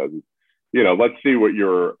coach does. Let's see what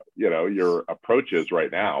your approach is right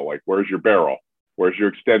now. Like, where's your barrel? Where's your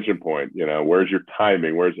extension point? Where's your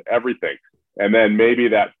timing? Where's everything? And then maybe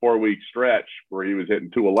that 4-week stretch where he was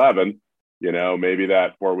hitting 211, maybe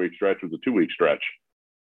that 4-week stretch was a 2-week stretch,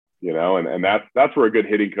 and that's where a good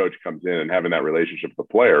hitting coach comes in, and having that relationship with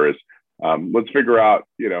the player is, let's figure out,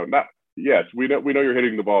 yes, we know you're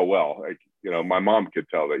hitting the ball well. Like, my mom could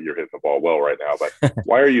tell that you're hitting the ball well right now, but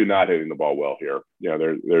why are you not hitting the ball well here?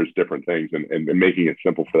 There's different things, and making it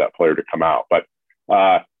simple for that player to come out. But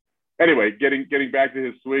anyway, getting back to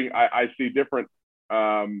his swing, I see different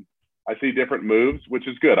moves, which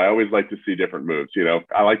is good. I always like to see different moves.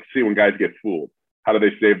 I like to see when guys get fooled. How do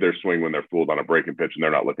they save their swing when they're fooled on a breaking pitch and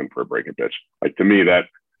they're not looking for a breaking pitch? Like, to me, that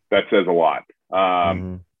says a lot.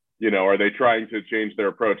 Are they trying to change their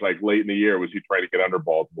approach? Like, late in the year, was he trying to get under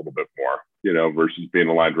balls a little bit more, versus being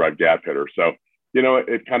a line drive gap hitter? So,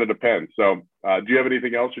 it kind of depends. So do you have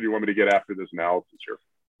anything else, or do you want me to get after this analysis here?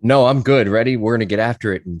 No, I'm good. Ready? We're going to get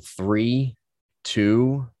after it in 3,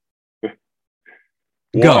 2,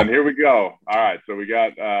 1. Here we go. All right. So we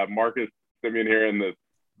got Marcus Semien here in the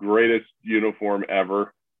greatest uniform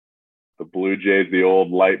ever. The Blue Jays, the old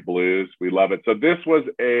light blues. We love it. So this was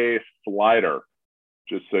a slider,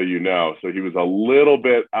 just so you know. So he was a little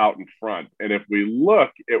bit out in front. And if we look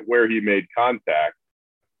at where he made contact,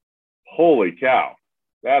 holy cow,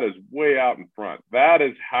 that is way out in front. That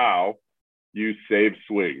is how you save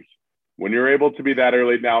swings. When you're able to be that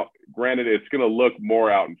early. Now, granted, it's going to look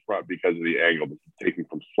more out in front because of the angle. This is taken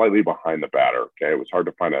from slightly behind the batter. Okay. It was hard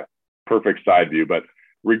to find a perfect side view, but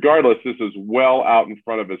regardless, this is well out in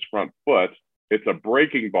front of his front foot. It's a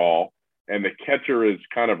breaking ball, and the catcher is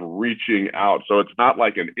kind of reaching out. So it's not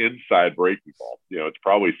like an inside breaking ball. It's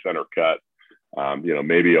probably center cut.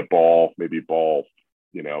 Maybe a ball, 4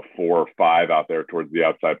 or 5 out there towards the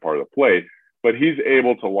outside part of the plate, but he's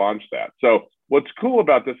able to launch that. So what's cool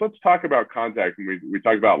about this, let's talk about contact. And we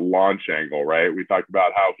talked about launch angle, right? We talked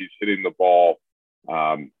about how he's hitting the ball.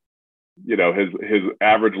 His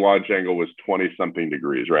average launch angle was 20-something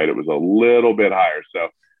degrees, right? It was a little bit higher. So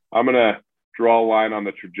I'm going to draw a line on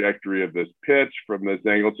the trajectory of this pitch from this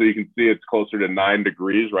angle. So you can see it's closer to 9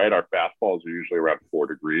 degrees, right? Our fastballs are usually around 4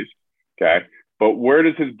 degrees. Okay. But where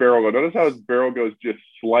does his barrel go? Notice how his barrel goes just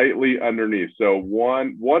slightly underneath. So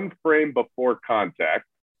one frame before contact,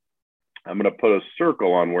 I'm going to put a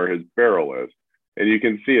circle on where his barrel is, and you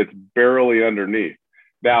can see it's barely underneath.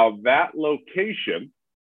 Now, that location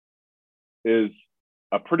is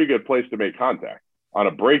a pretty good place to make contact on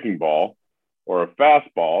a breaking ball or a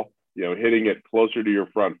fastball, hitting it closer to your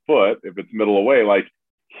front foot. If it's middle away, like,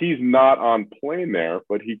 he's not on plane there,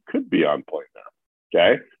 but he could be on plane there.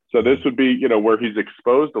 Okay. So this would be, where he's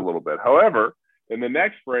exposed a little bit. However, in the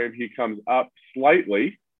next frame, he comes up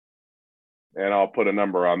slightly, and I'll put a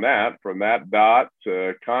number on that. From that dot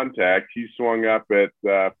to contact, he swung up at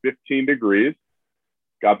 15 degrees,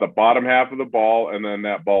 got the bottom half of the ball, and then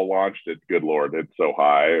that ball launched it. Good Lord, it's so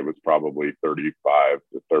high. It was probably 35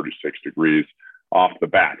 to 36 degrees off the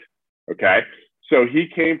bat. Okay. So he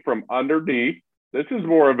came from underneath. This is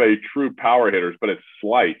more of a true power hitters, but it's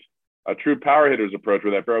slight. A true power hitter's approach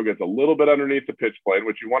where that barrel gets a little bit underneath the pitch plane,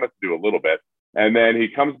 which you want it to do a little bit. And then he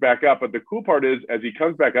comes back up. But the cool part is, as he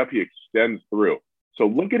comes back up, he extends through. So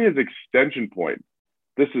look at his extension point.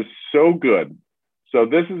 This is so good. So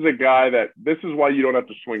this is a guy this is why you don't have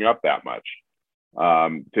to swing up that much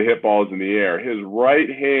to hit balls in the air. His right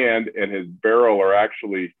hand and his barrel are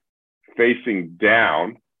actually facing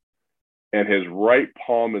down, and his right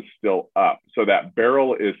palm is still up. So that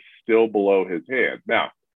barrel is still below his hand. Now,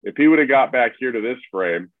 if he would have got back here to this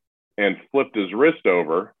frame and flipped his wrist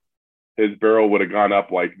over, his barrel would have gone up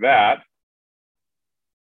like that.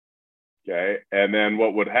 Okay. And then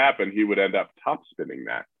what would happen? He would end up top spinning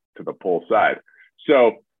that to the pull side.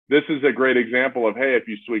 So this is a great example of, hey, if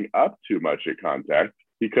you swing up too much at contact,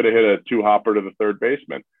 he could have hit a two hopper to the third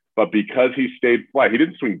baseman. But because he stayed flat, he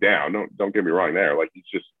didn't swing down. Don't get me wrong there. Like, he's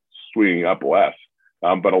just swinging up less.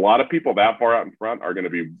 But a lot of people that far out in front are going to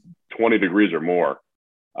be 20 degrees or more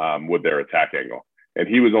with their attack angle. And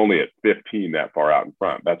he was only at 15 that far out in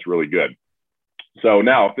front. That's really good. So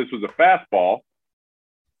now if this was a fastball,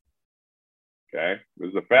 okay,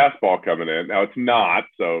 there's a fastball coming in. Now it's not,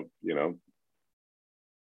 so,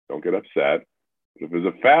 don't get upset. If it's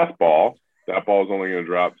a fastball, that ball is only going to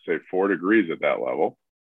drop, say, 4 degrees at that level.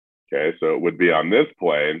 Okay, so it would be on this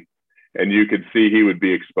plane, and you could see he would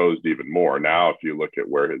be exposed even more. Now, if you look at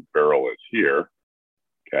where his barrel is here,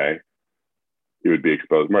 okay, he would be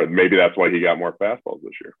exposed more. Maybe that's why he got more fastballs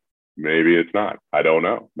this year. Maybe it's not. I don't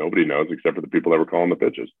know. Nobody knows except for the people that were calling the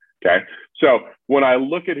pitches. Okay, so when I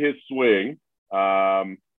look at his swing,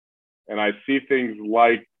 and I see things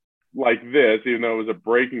like this, even though it was a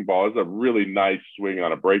breaking ball, it's a really nice swing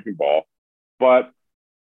on a breaking ball, but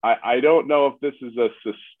I don't know if this is a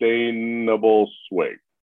sustainable swing.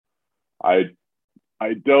 I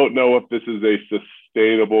don't know if this is a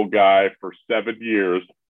sustainable guy for 7 years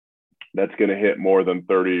that's going to hit more than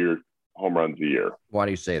 30 home runs a year. Why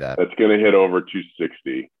do you say that? That's going to hit over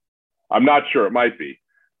 260. I'm not sure. It might be.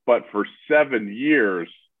 But for 7 years,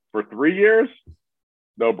 for 3 years,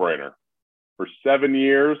 no brainer. For 7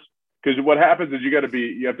 years, because what happens is you have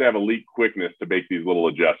to have elite quickness to make these little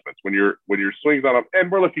adjustments when your swings on them.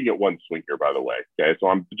 And we're looking at one swing here, by the way. Okay, so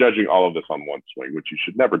I'm judging all of this on one swing, which you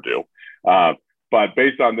should never do. But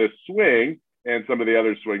based on this swing and some of the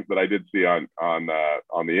other swings that I did see on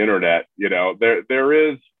the internet,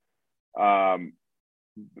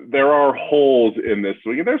 there are holes in this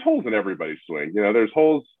swing, and there's holes in everybody's swing. There's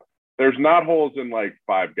holes. There's not holes in like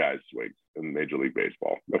 5 guys' swings in Major League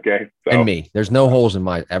Baseball. Okay. So, and me, there's no holes in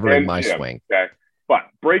my swing. Okay. But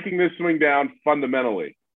breaking this swing down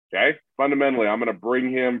fundamentally. Okay. Fundamentally, I'm going to bring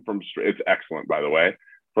him from, it's excellent, by the way,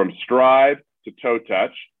 from stride to toe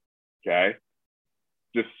touch. Okay.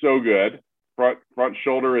 Just so good. Front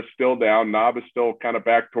shoulder is still down. Knob is still kind of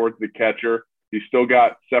back towards the catcher. He's still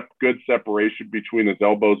got good separation between his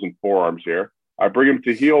elbows and forearms here. I bring him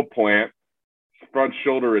to heel plant. Front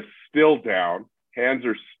shoulder is still down. Hands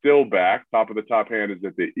are still back. Top of the top hand is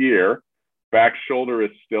at the ear. Back shoulder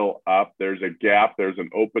is still up. There's a gap. There's an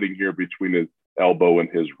opening here between his elbow and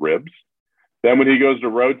his ribs. Then when he goes to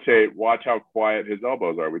rotate, watch how quiet his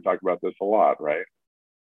elbows are. We talk about this a lot, right?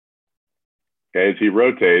 Okay, as he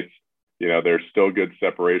rotates, there's still good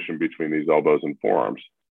separation between these elbows and forearms.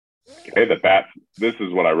 Okay, the bat, this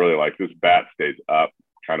is what I really like. This bat stays up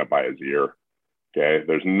kind of by his ear. Okay,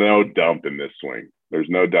 there's no dump in this swing. There's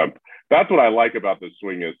no dump. That's what I like about this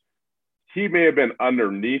swing is he may have been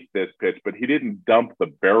underneath this pitch, but he didn't dump the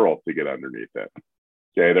barrel to get underneath it.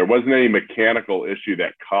 Okay, there wasn't any mechanical issue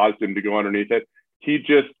that caused him to go underneath it. He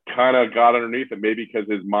just kind of got underneath it, maybe because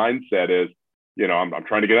his mindset is, I'm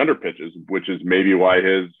trying to get under pitches, which is maybe why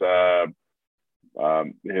his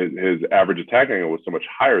average attack angle was so much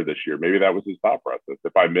higher this year. Maybe that was his thought process.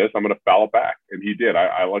 If I miss, I'm going to foul it back. And he did.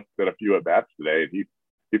 I looked at a few at bats today, and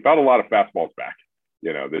he fouled a lot of fastballs back,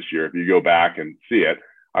 this year. If you go back and see it,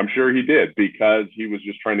 I'm sure he did because he was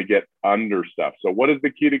just trying to get under stuff. So what is the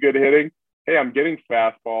key to good hitting? Hey, I'm getting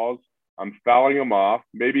fastballs. I'm fouling them off.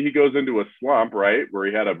 Maybe he goes into a slump, right, where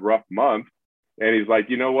he had a rough month. And he's like,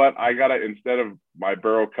 you know what? I got to, instead of my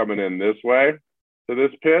barrel coming in this way to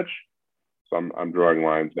this pitch, so I'm drawing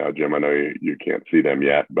lines now, Jim. I know you can't see them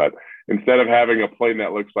yet, but instead of having a plane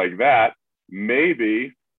that looks like that,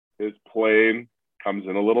 maybe his plane comes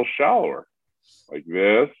in a little shallower, like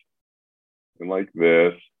this, and like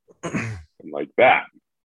this, and like that.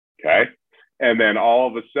 Okay. And then all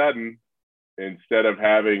of a sudden, instead of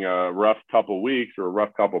having a rough couple weeks or a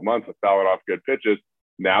rough couple months of fouling off good pitches,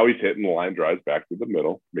 now he's hitting line drives back to the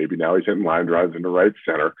middle. Maybe now he's hitting line drives into right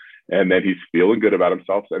center. And then he's feeling good about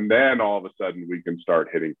himself. And then all of a sudden we can start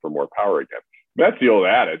hitting for more power again. That's the old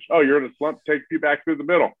adage. Oh, you're in a slump, take you back through the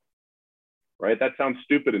middle. Right? That sounds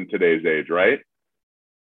stupid in today's age, right?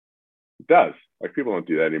 It does. Like, people don't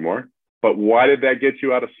do that anymore. But why did that get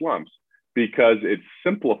you out of slumps? Because it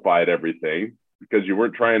simplified everything, because you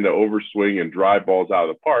weren't trying to overswing and drive balls out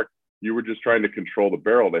of the park. You were just trying to control the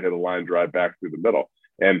barrel to hit a line drive back through the middle.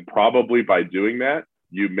 And probably by doing that,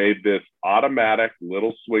 you made this automatic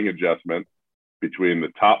little swing adjustment between the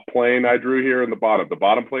top plane I drew here and the bottom. The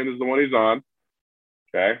bottom plane is the one he's on.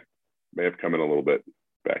 Okay. May have come in a little bit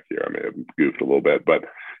back here. I may have goofed a little bit, but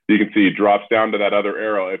you can see he drops down to that other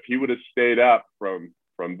arrow. If he would have stayed up from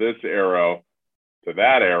this arrow to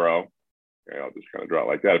that arrow, okay, I'll just kind of draw it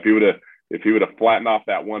like that. If he would have flattened off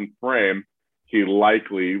that one frame, he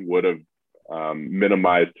likely would have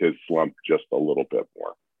minimized his slump just a little bit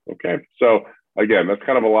more. Okay. So again, that's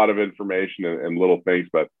kind of a lot of information and little things,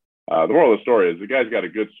 but the moral of the story is the guy's got a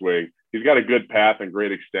good swing. He's got a good path and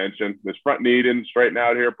great extension. This front knee didn't straighten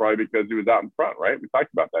out here probably because he was out in front, right? We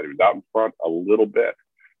talked about that. He was out in front a little bit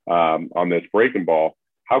on this breaking ball.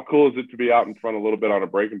 How cool is it to be out in front a little bit on a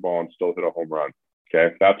breaking ball and still hit a home run?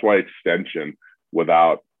 Okay. That's why extension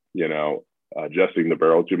without, adjusting the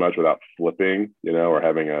barrel too much, without flipping, or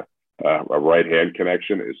having a right hand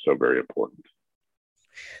connection is so very important.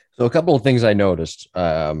 So a couple of things I noticed,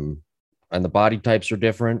 and the body types are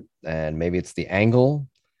different, and maybe it's the angle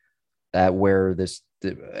at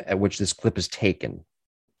which this clip is taken.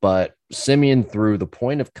 But Semien, through the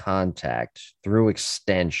point of contact, through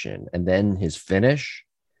extension, and then his finish,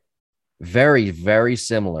 very, very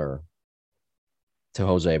similar to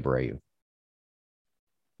Jose Abreu.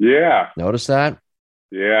 Yeah. Notice that?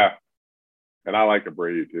 Yeah. And I like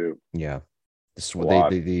Abreu too. Yeah.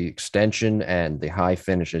 The extension and the high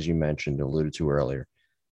finish, as you mentioned, alluded to earlier,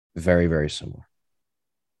 very, very similar.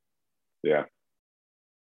 Yeah.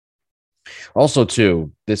 Also,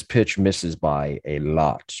 too, this pitch misses by a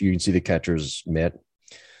lot. You can see the catcher's mitt.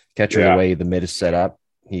 The way the mitt is set up,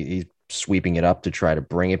 he's sweeping it up to try to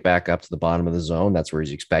bring it back up to the bottom of the zone. That's where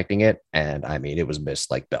he's expecting it. And I mean, it was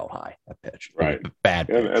missed like belt high, that pitch. Right. Bad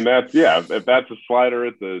pitch. And that's, if that's a slider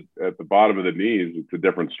at the bottom of the knees, it's a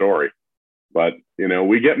different story. But,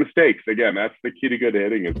 we get mistakes. Again, that's the key to good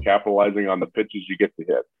hitting, is capitalizing on the pitches you get to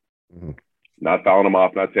hit. Mm-hmm. Not fouling them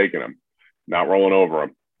off, not taking them, not rolling over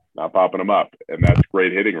them, not popping them up. And that's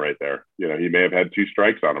great hitting right there. He may have had 2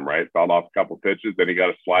 strikes on him, right? Fouled off a couple of pitches. Then he got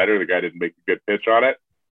a slider. The guy didn't make a good pitch on it.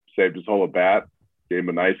 Saved his whole at bat. Gave him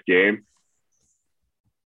a nice game.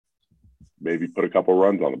 Maybe put a couple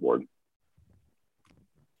runs on the board.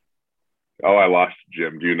 Oh, I lost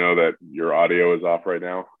Jim. Do you know that your audio is off right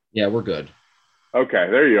now? Yeah, we're good. Okay,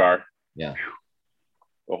 there you are. Yeah.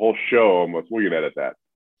 The whole show almost. We can edit that.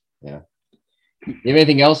 Yeah. You have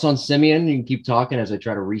anything else on Semien? You can keep talking as I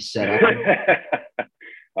try to reset up.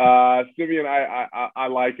 Semien, I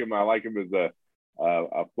like him. I like him as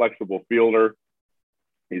a flexible fielder.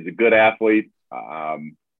 He's a good athlete.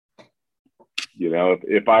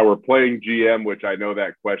 If I were playing GM, which I know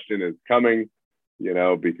that question is coming,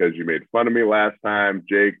 because you made fun of me last time,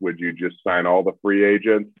 Jake, would you just sign all the free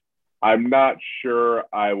agents? I'm not sure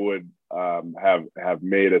I would have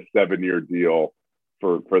made a 7-year deal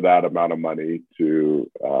for that amount of money to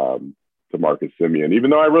Marcus Semien, even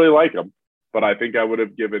though I really like him. But I think I would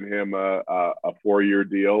have given him a 4-year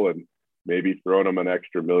deal and maybe thrown him an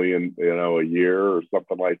extra $1 million, a year or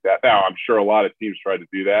something like that. Now, I'm sure a lot of teams try to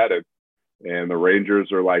do that, and the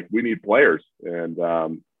Rangers are like, we need players. And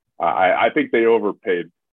I think they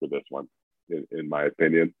overpaid for this one, in my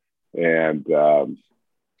opinion. And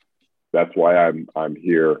that's why I'm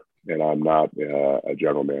here and I'm not a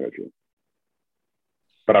general manager.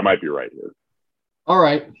 But I might be right here. All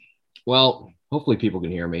right. Well, hopefully people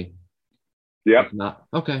can hear me. Yep. If not,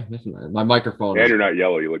 okay. My microphone. And you're not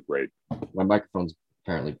yellow. You look great. My microphone's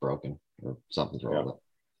apparently broken or something's wrong with it.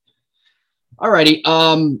 All righty.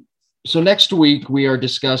 So next week we are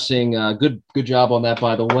discussing good job on that,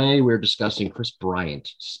 by the way. We're discussing Chris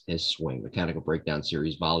Bryant's swing, Mechanical Breakdown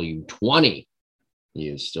Series Volume 20. He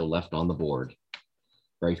is still left on the board.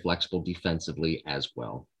 Very flexible defensively as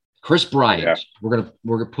well. Chris Bryant. Yeah.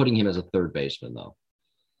 We're putting him as a third baseman though.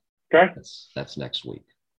 Okay. That's next week.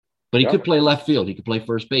 But he could play left field. He could play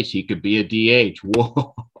first base. He could be a DH.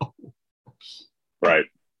 Whoa. Right.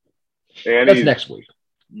 And that's next week.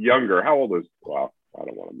 Younger. How old is? Wow. I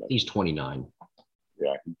don't want to mention. He's 29.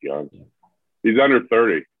 Yeah, he's young. Yeah. He's under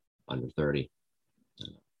 30. Under 30.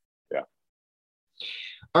 Yeah.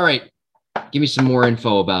 All right. Give me some more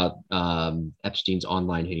info about Epstein's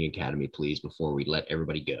Online Hitting Academy, please, before we let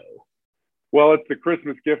everybody go. Well, it's the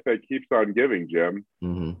Christmas gift that keeps on giving, Jim.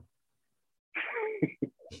 Mm-hmm.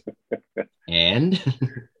 And?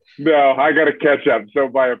 No, I got to catch up. So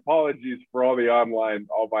my apologies for all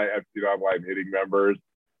my Epstein Online Hitting members.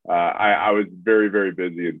 I was very, very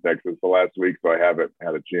busy in Texas the last week, so I haven't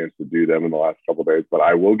had a chance to do them in the last couple of days, but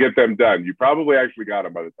I will get them done. You probably actually got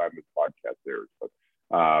them by the time this podcast airs.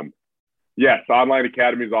 But yes, Online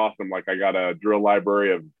Academy is awesome. Like I got a drill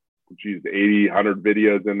library of 80, 100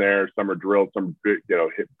 videos in there. Some are drilled, some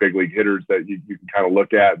big league hitters that you can kind of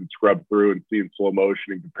look at and scrub through and see in slow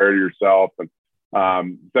motion and compare to yourself. And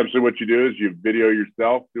essentially what you do is you video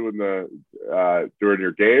yourself doing during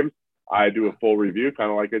your games. I do a full review,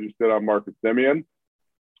 kind of like I just did on Marcus Semien,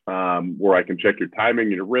 where I can check your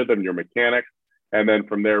timing, your rhythm, your mechanics. And then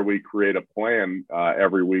from there, we create a plan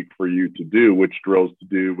every week for you to do, which drills to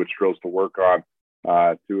do, which drills to work on.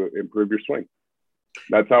 to improve your swing.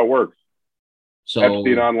 That's how it works. So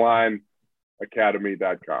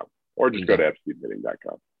EpsteinOnlineAcademy.com, or just go to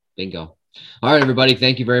EpsteinHitting.com. Bingo. All right, everybody.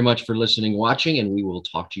 Thank you very much for listening, watching, and we will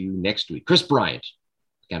talk to you next week. Chris Bryant,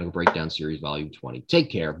 Mechanical Breakdown Series Volume 20. Take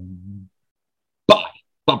care.